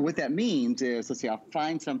 So what that means is, let's see, I'll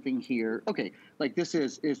find something here. Okay, like this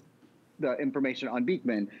is the information on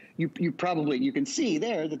Beekman. You can see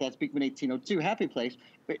there that that's Beekman 1802, Happy Place,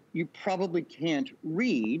 but you probably can't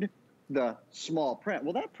read the small print.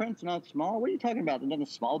 Well, that print's not small. What are you talking about? There's nothing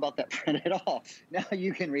small about that print at all. Now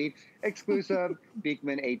you can read exclusive,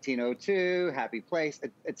 Beekman 1802, Happy Place,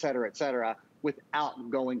 et cetera,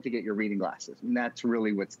 without going to get your reading glasses. And that's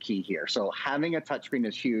really what's key here. So having a touchscreen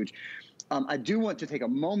is huge. I do want to take a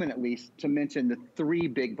moment at least to mention the 3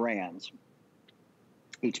 big brands.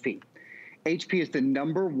 HP. HP is the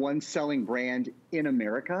 #1 selling brand in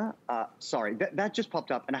America. Sorry, that just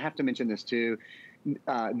popped up, and I have to mention this too.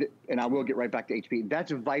 And I will get right back to HP.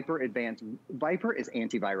 That's Viper Advanced. Viper is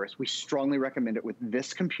antivirus. We strongly recommend it with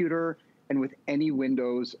this computer and with any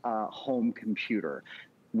Windows home computer.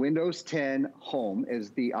 Windows 10 Home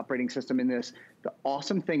is the operating system in this. The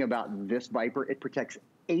awesome thing about this Viper, it protects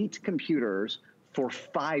 8 computers for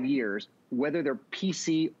 5 years, whether they're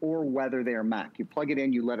PC or whether they're Mac. You plug it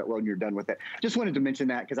in, you let it load, and you're done with it. Just wanted to mention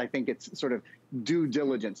that because I think it's sort of due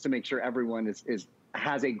diligence to make sure everyone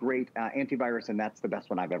has a great antivirus, and that's the best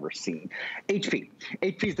one I've ever seen. HP.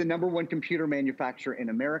 HP is the #1 computer manufacturer in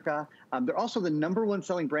America. They're also the #1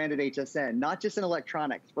 selling brand at HSN, not just in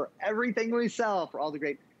electronics, for everything we sell, for all the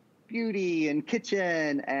great beauty and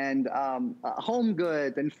kitchen and home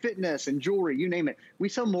goods and fitness and jewelry, you name it. We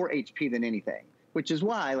sell more HP than anything, which is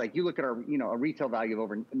why, like, you look at our, a retail value of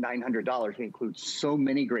over $900. We include so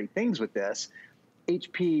many great things with this.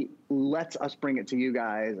 HP lets us bring it to you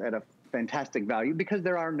guys at a fantastic value because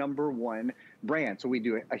they're our #1 brand. So we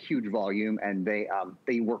do a huge volume, and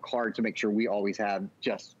they work hard to make sure we always have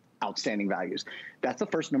just outstanding values. That's the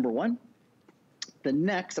first #1. The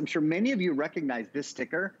next, I'm sure many of you recognize this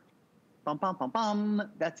sticker. Bum, bum, bum,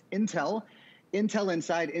 bum. That's Intel. Intel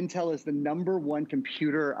inside. Intel is the #1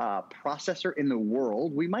 computer processor in the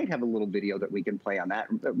world. We might have a little video that we can play on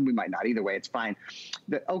that. We might not. Either way, it's fine.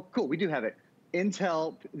 Oh, cool. We do have it.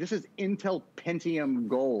 Intel. This is Intel Pentium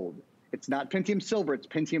Gold. It's not Pentium Silver. It's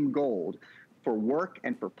Pentium Gold. For work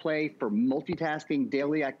and for play, for multitasking,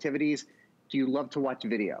 daily activities. Do you love to watch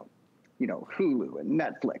video? Hulu and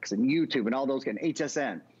Netflix and YouTube and all those, and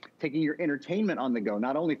HSN. Taking your entertainment on the go,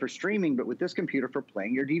 not only for streaming, but with this computer for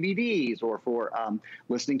playing your DVDs or for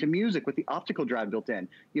listening to music with the optical drive built in.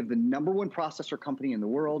 You have the #1 processor company in the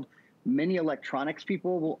world. Many electronics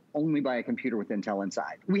people will only buy a computer with Intel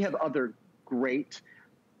inside. We have other great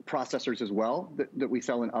processors as well that we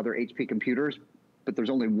sell in other HP computers, but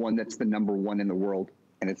there's only one that's the #1 in the world,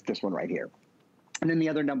 and it's this one right here. And then the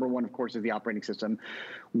other #1, of course, is the operating system.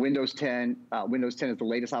 Windows 10. Windows 10 is the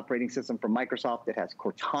latest operating system from Microsoft. It has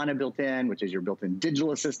Cortana built in, which is your built-in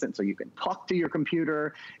digital assistant, so you can talk to your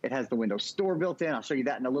computer. It has the Windows Store built in. I'll show you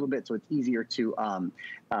that in a little bit, so it's easier to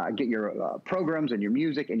get your programs and your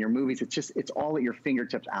music and your movies. It's all at your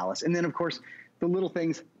fingertips, Alice. And then, of course, the little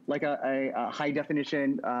things like a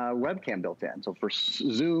high-definition webcam built in. So for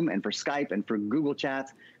Zoom and for Skype and for Google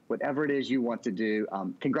Chats, whatever it is you want to do.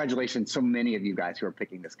 Congratulations, so many of you guys who are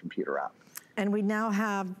picking this computer up. And we now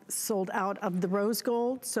have sold out of the rose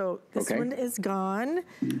gold, so this one is gone.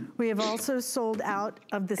 We have also sold out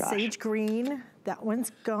of the sage green. That one's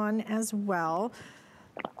gone as well.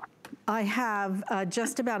 I have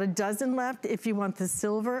just about a dozen left if you want the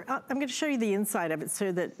silver. I'm gonna show you the inside of it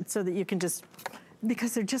so that you can just,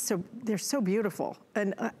 because they're so beautiful.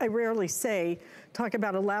 And I rarely talk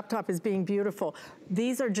about a laptop as being beautiful.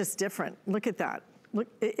 These are just different. Look at that. Look,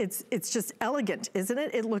 it's just elegant, isn't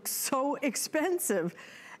it? It looks so expensive.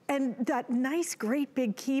 And that nice, great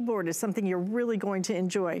big keyboard is something you're really going to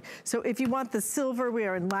enjoy. So if you want the silver, we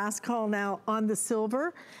are in last call now on the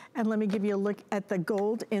silver. And let me give you a look at the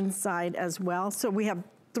gold inside as well. So we have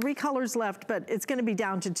 3 colors left, but it's gonna be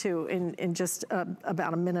down to 2 in just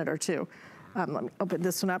about a minute or 2. Let me open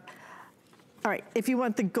this one up. All right, if you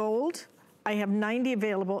want the gold, I have 90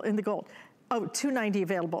 available in the gold. Oh, 290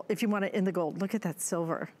 available if you want it in the gold. Look at that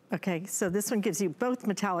silver, okay? So this one gives you both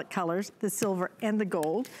metallic colors, the silver and the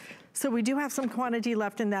gold. So we do have some quantity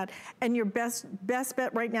left in that. And your best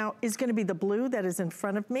bet right now is gonna be the blue that is in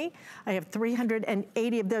front of me. I have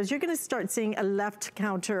 380 of those. You're gonna start seeing a left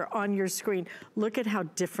counter on your screen. Look at how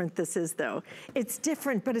different this is though. It's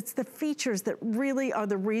different, but it's the features that really are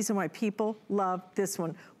the reason why people love this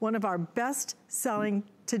one. One of our best selling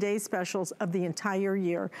today's specials of the entire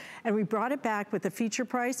year. And we brought it back with a feature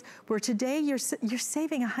price where today you're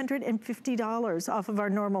saving $150 off of our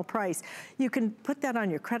normal price. You can put that on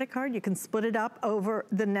your credit card. You can split it up over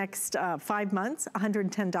the next 5 months,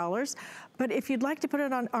 $110. But if you'd like to put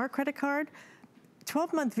it on our credit card,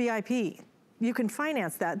 12-month VIP, you can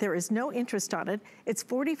finance that. There is no interest on it. It's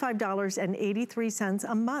 $45.83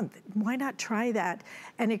 a month. Why not try that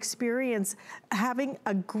and experience having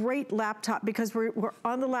a great laptop, because we're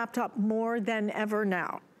on the laptop more than ever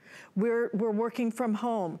now. We're working from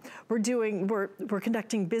home. We're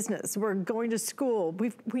conducting business. We're going to school.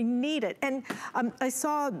 We need it. And I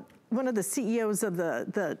saw one of the CEOs of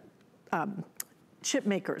the chip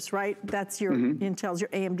makers, right? That's your Intels, your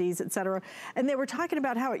AMDs, et cetera. And they were talking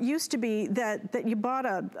about how it used to be that you bought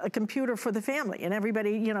a computer for the family and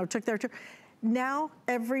everybody, you know, took their turn. Now,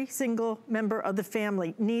 every single member of the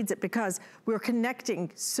family needs it because we're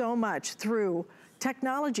connecting so much through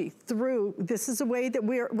technology, this is a way that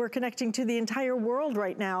we're connecting to the entire world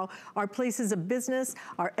right now. Our places of business,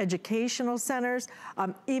 our educational centers,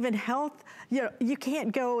 even health. You know, you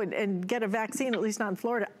can't go and get a vaccine, at least not in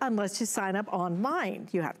Florida, unless you sign up online.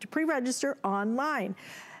 You have to pre-register online.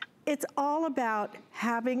 It's all about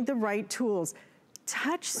having the right tools.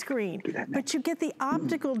 Touch screen, but you get the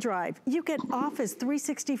optical drive. You get Office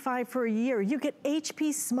 365 for a year. You get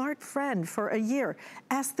HP Smart Friend for a year.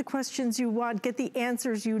 Ask the questions you want, get the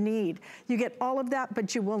answers you need. You get all of that,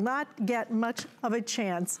 but you will not get much of a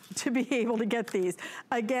chance to be able to get these.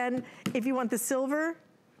 Again, if you want the silver,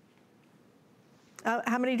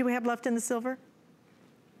 how many do we have left in the silver?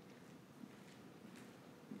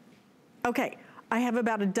 Okay. I have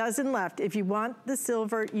about a dozen left. If you want the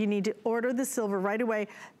silver, you need to order the silver right away.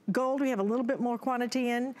 Gold, we have a little bit more quantity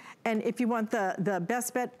in. And if you want the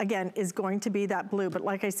best bet, again, is going to be that blue. But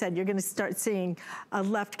like I said, you're gonna start seeing a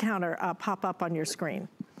left counter pop up on your screen.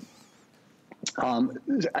 You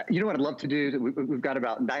know what I'd love to do? We've got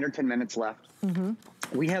about 9 or 10 minutes left.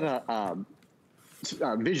 We have a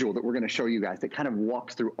visual that we're gonna show you guys that kind of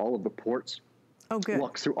walks through all of the ports. Oh, good.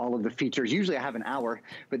 Walks through all of the features. Usually I have an hour,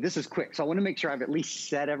 but this is quick. So I want to make sure I've at least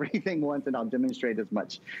said everything once, and I'll demonstrate as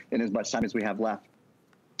much time as we have left.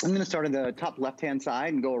 I'm going to start on the top left-hand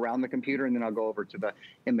side and go around the computer, and then I'll go over to the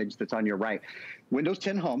image that's on your right. Windows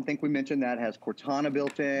 10 Home, I think we mentioned that has Cortana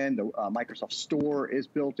built in. The Microsoft Store is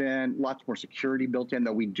built in. Lots more security built in,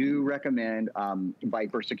 though we do recommend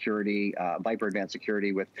Viper security, Viper Advanced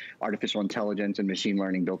Security with artificial intelligence and machine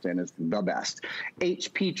learning built in is the best.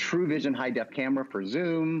 HP True Vision high-def camera for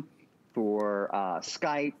Zoom, for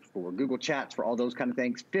Skype, for Google Chats, for all those kind of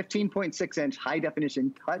things. 15.6-inch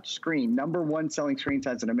high-definition touch screen, #1 selling screen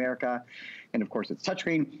size in America. And of course, it's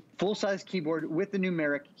touchscreen, full-size keyboard with the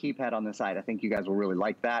numeric keypad on the side. I think you guys will really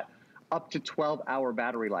like that. Up to 12-hour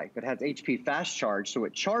battery life. It has HP Fast Charge, so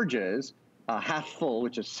it charges half full,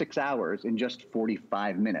 which is 6 hours, in just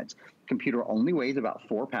 45 minutes. Computer only weighs about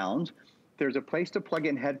 4 pounds. There's a place to plug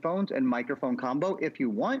in headphones and microphone combo if you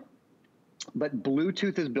want. But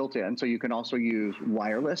Bluetooth is built in, so you can also use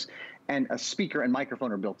wireless, and a speaker and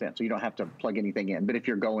microphone are built in, so you don't have to plug anything in. But if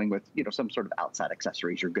you're going with, you know, some sort of outside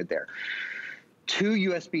accessories, you're good there. 2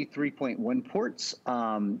 USB 3.1 ports.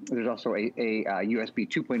 There's also a USB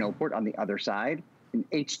 2.0 port on the other side. An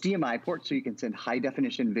HDMI port, so you can send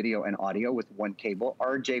high-definition video and audio with one cable.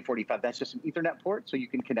 RJ45, that's just an Ethernet port, so you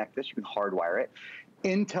can connect this. You can hardwire it.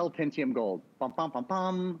 Intel Pentium Gold. Bum, bum, bum,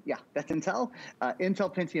 bum. Yeah, that's Intel.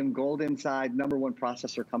 Intel Pentium Gold inside, #1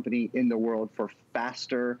 processor company in the world for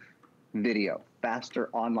faster video, faster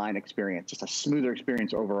online experience, just a smoother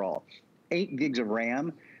experience overall. 8 gigs of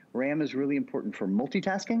RAM. RAM is really important for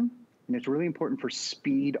multitasking, and it's really important for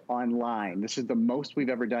speed online. This is the most we've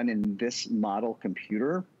ever done in this model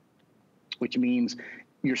computer, which means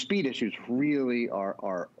your speed issues really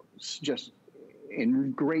are just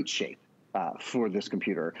in great shape. For this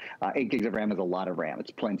computer. 8 gigs of RAM is a lot of RAM.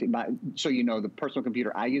 It's plenty. So you know, the personal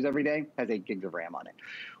computer I use every day has 8 gigs of RAM on it.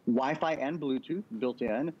 Wi-Fi and Bluetooth built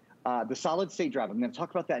in. The solid state drive, I'm going to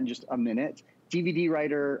talk about that in just a minute. DVD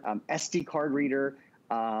writer, SD card reader,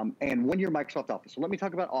 and 1 year Microsoft Office. So let me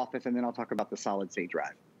talk about Office, and then I'll talk about the solid state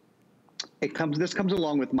drive. This comes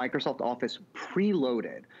along with Microsoft Office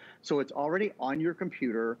preloaded. So it's already on your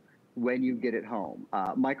computer when you get it home.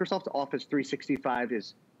 Microsoft Office 365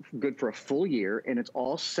 is good for a full year, and it's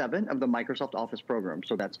all 7 of the Microsoft Office programs.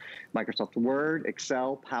 So that's Microsoft Word,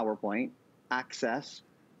 Excel, PowerPoint, Access,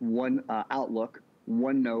 Outlook,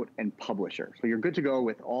 OneNote, and Publisher. So you're good to go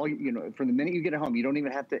with all, from the minute you get it home. You don't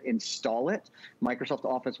even have to install it. Microsoft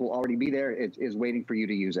Office will already be there. It is waiting for you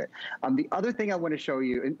to use it. The other thing I want to show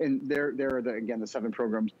you, and there are, again, the 7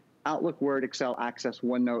 programs: Outlook, Word, Excel, Access,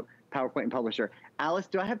 OneNote, PowerPoint, and Publisher. Alice,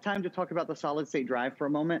 do I have time to talk about the solid state drive for a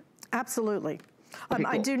moment? Absolutely. Okay,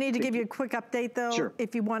 I cool. do need to give you a quick update, though. Sure.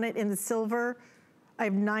 If you want it in the silver, I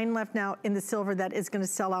have 9 left now in the silver. That is going to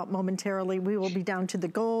sell out momentarily. We will be down to the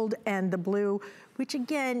gold and the blue, which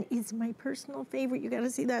again is my personal favorite. You got to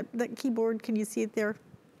see that keyboard. Can you see it there?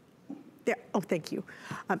 There. Oh, thank you.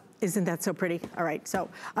 Isn't that so pretty? All right. So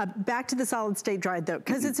back to the solid state drive, though,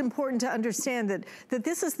 because it's important to understand that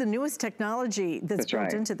this is the newest technology that's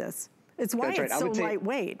built into this. It's why it's so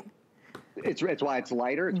lightweight. It's why it's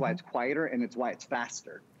lighter, it's why it's quieter, and it's why it's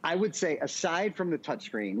faster. I would say, aside from the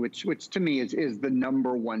touchscreen, which to me is the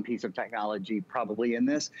 #1 piece of technology probably in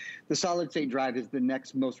this, the solid state drive is the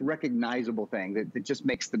next most recognizable thing that just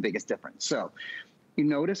makes the biggest difference. So you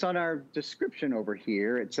notice on our description over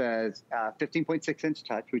here, it says 15.6-inch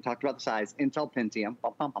touch. We talked about the size, Intel Pentium.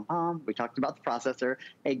 We talked about the processor,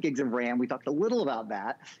 8 gigs of RAM. We talked a little about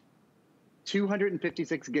that.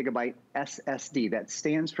 256 gigabyte SSD. That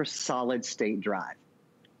stands for solid state drive.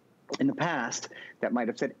 In the past, that might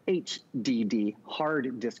have said HDD,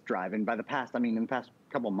 hard disk drive. And by the past, I mean in the past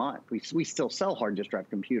couple months, we still sell hard disk drive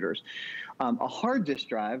computers. A hard disk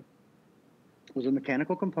drive was a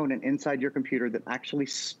mechanical component inside your computer that actually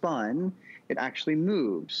spun, it actually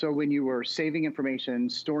moved. So when you were saving information,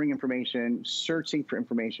 storing information, searching for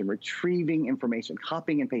information, retrieving information,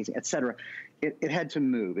 copying and pasting, etc., it had to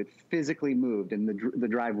move. It physically moved, and the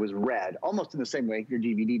drive was read, almost in the same way your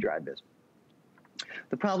DVD drive is.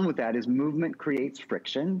 The problem with that is movement creates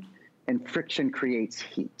friction, and friction creates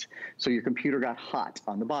heat. So your computer got hot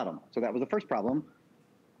on the bottom. So that was the first problem.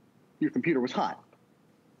 Your computer was hot.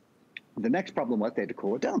 The next problem was they had to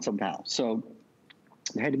cool it down somehow. So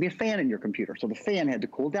there had to be a fan in your computer. So the fan had to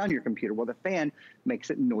cool down your computer. Well, the fan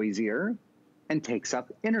makes it noisier and takes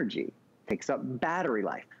up energy, takes up battery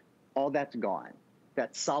life. All that's gone.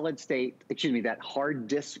 That solid state, that hard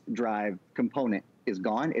disk drive component is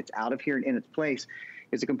gone. It's out of here, and in its place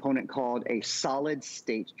is a component called a solid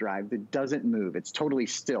state drive that doesn't move. It's totally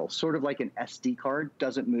still, sort of like an SD card,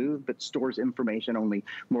 doesn't move, but stores information, only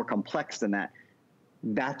more complex than that.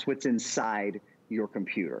 That's what's inside your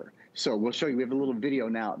computer. So we'll show you, we have a little video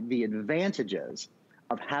now, the advantages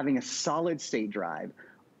of having a solid state drive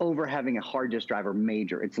over having a hard disk drive are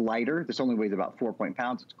major. It's lighter, this only weighs about 4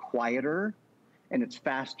 pounds, it's quieter, and it's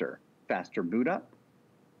faster. Faster boot up,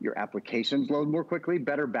 your applications load more quickly,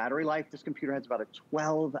 better battery life. This computer has about a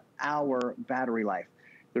 12-hour battery life.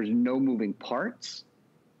 There's no moving parts,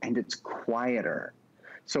 and it's quieter.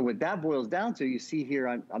 So what that boils down to, you see here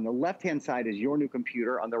on the left-hand side is your new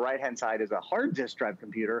computer, on the right-hand side is a hard disk drive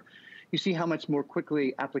computer. You see how much more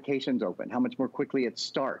quickly applications open, how much more quickly it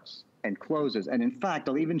starts and closes. And in fact,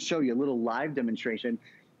 I'll even show you a little live demonstration.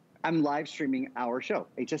 I'm live streaming our show,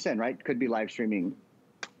 HSN, right? Could be live streaming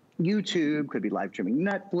YouTube, could be live streaming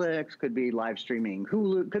Netflix, could be live streaming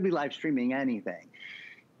Hulu, could be live streaming anything.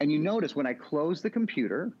 And you notice when I close the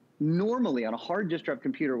computer, normally on a hard disk drive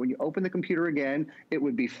computer, when you open the computer again, it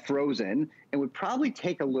would be frozen. It would probably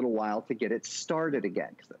take a little while to get it started again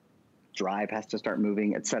because the drive has to start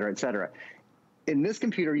moving, et cetera, et cetera. In this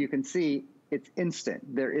computer, you can see it's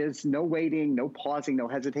instant. There is no waiting, no pausing, no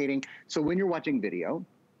hesitating. So when you're watching video,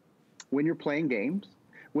 when you're playing games,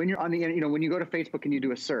 when you're on the, when you go to Facebook and you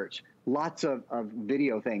do a search, lots of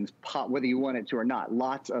video things pop, whether you want it to or not.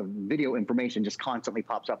 Lots of video information just constantly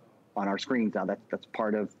pops up on our screens now. That's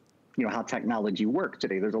part of how technology works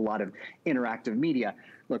today. There's a lot of interactive media.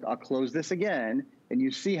 Look, I'll close this again, and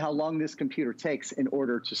you see how long this computer takes in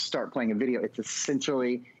order to start playing a video. It's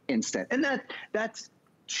essentially instant. And that's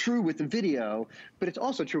true with the video, but it's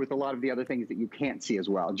also true with a lot of the other things that you can't see as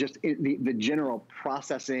well. Just the general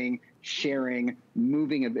processing, sharing,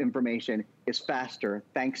 moving of information is faster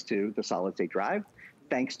thanks to the solid state drive,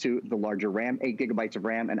 thanks to the larger RAM, 8 gigabytes of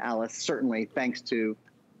RAM, and Alice, certainly thanks to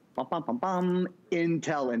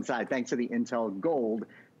Intel inside, thanks to the Intel Gold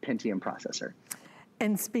Pentium processor.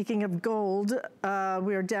 And speaking of gold,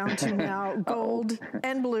 we are down to now gold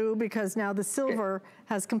and blue because now the silver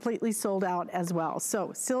has completely sold out as well.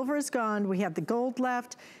 So silver is gone. We have the gold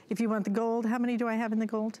left. If you want the gold, how many do I have in the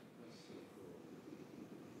gold?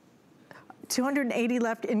 280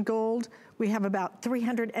 left in gold. We have about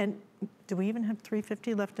 300 and do we even have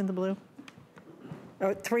 350 left in the blue?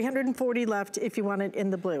 340 left if you want it in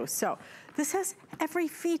the blue. So this has every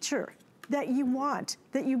feature that you want,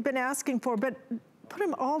 that you've been asking for, but put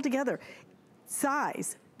them all together.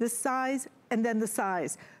 Size, the size, and then the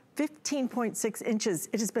size. 15.6 inches.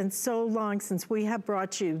 It has been so long since we have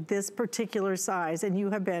brought you this particular size, and you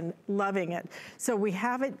have been loving it. So we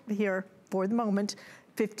have it here for the moment.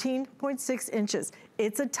 15.6 inches.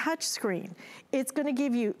 It's a touch screen. It's going to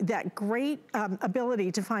give you that great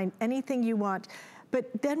ability to find anything you want.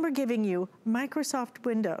 But then we're giving you Microsoft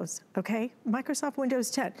Windows, okay? Microsoft Windows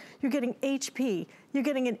 10. You're getting HP. You're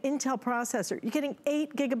getting an Intel processor. You're getting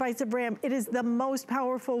 8 gigabytes of RAM. It is the most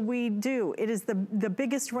powerful we do. It is the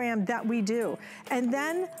biggest RAM that we do. And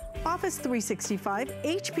then Office 365,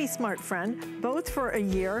 HP Smart Friend, both for a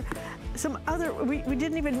year. Some other, we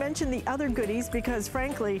didn't even mention the other goodies because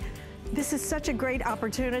frankly, this is such a great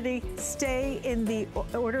opportunity. Stay in the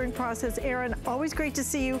ordering process. Aaron, always great to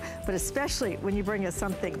see you, but especially when you bring us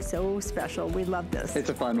something so special. We love this. It's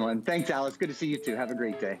a fun one. Thanks, Alice. Good to see you too. Have a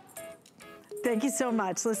great day. Thank you so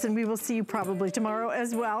much. Listen, we will see you probably tomorrow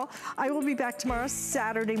as well. I will be back tomorrow,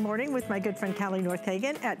 Saturday morning, with my good friend Callie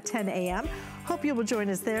Northagen at 10 a.m. Hope you will join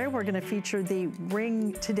us there. We're going to feature the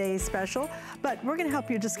Ring Today special, but we're going to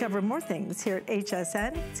help you discover more things here at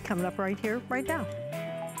HSN. It's coming up right here, right now.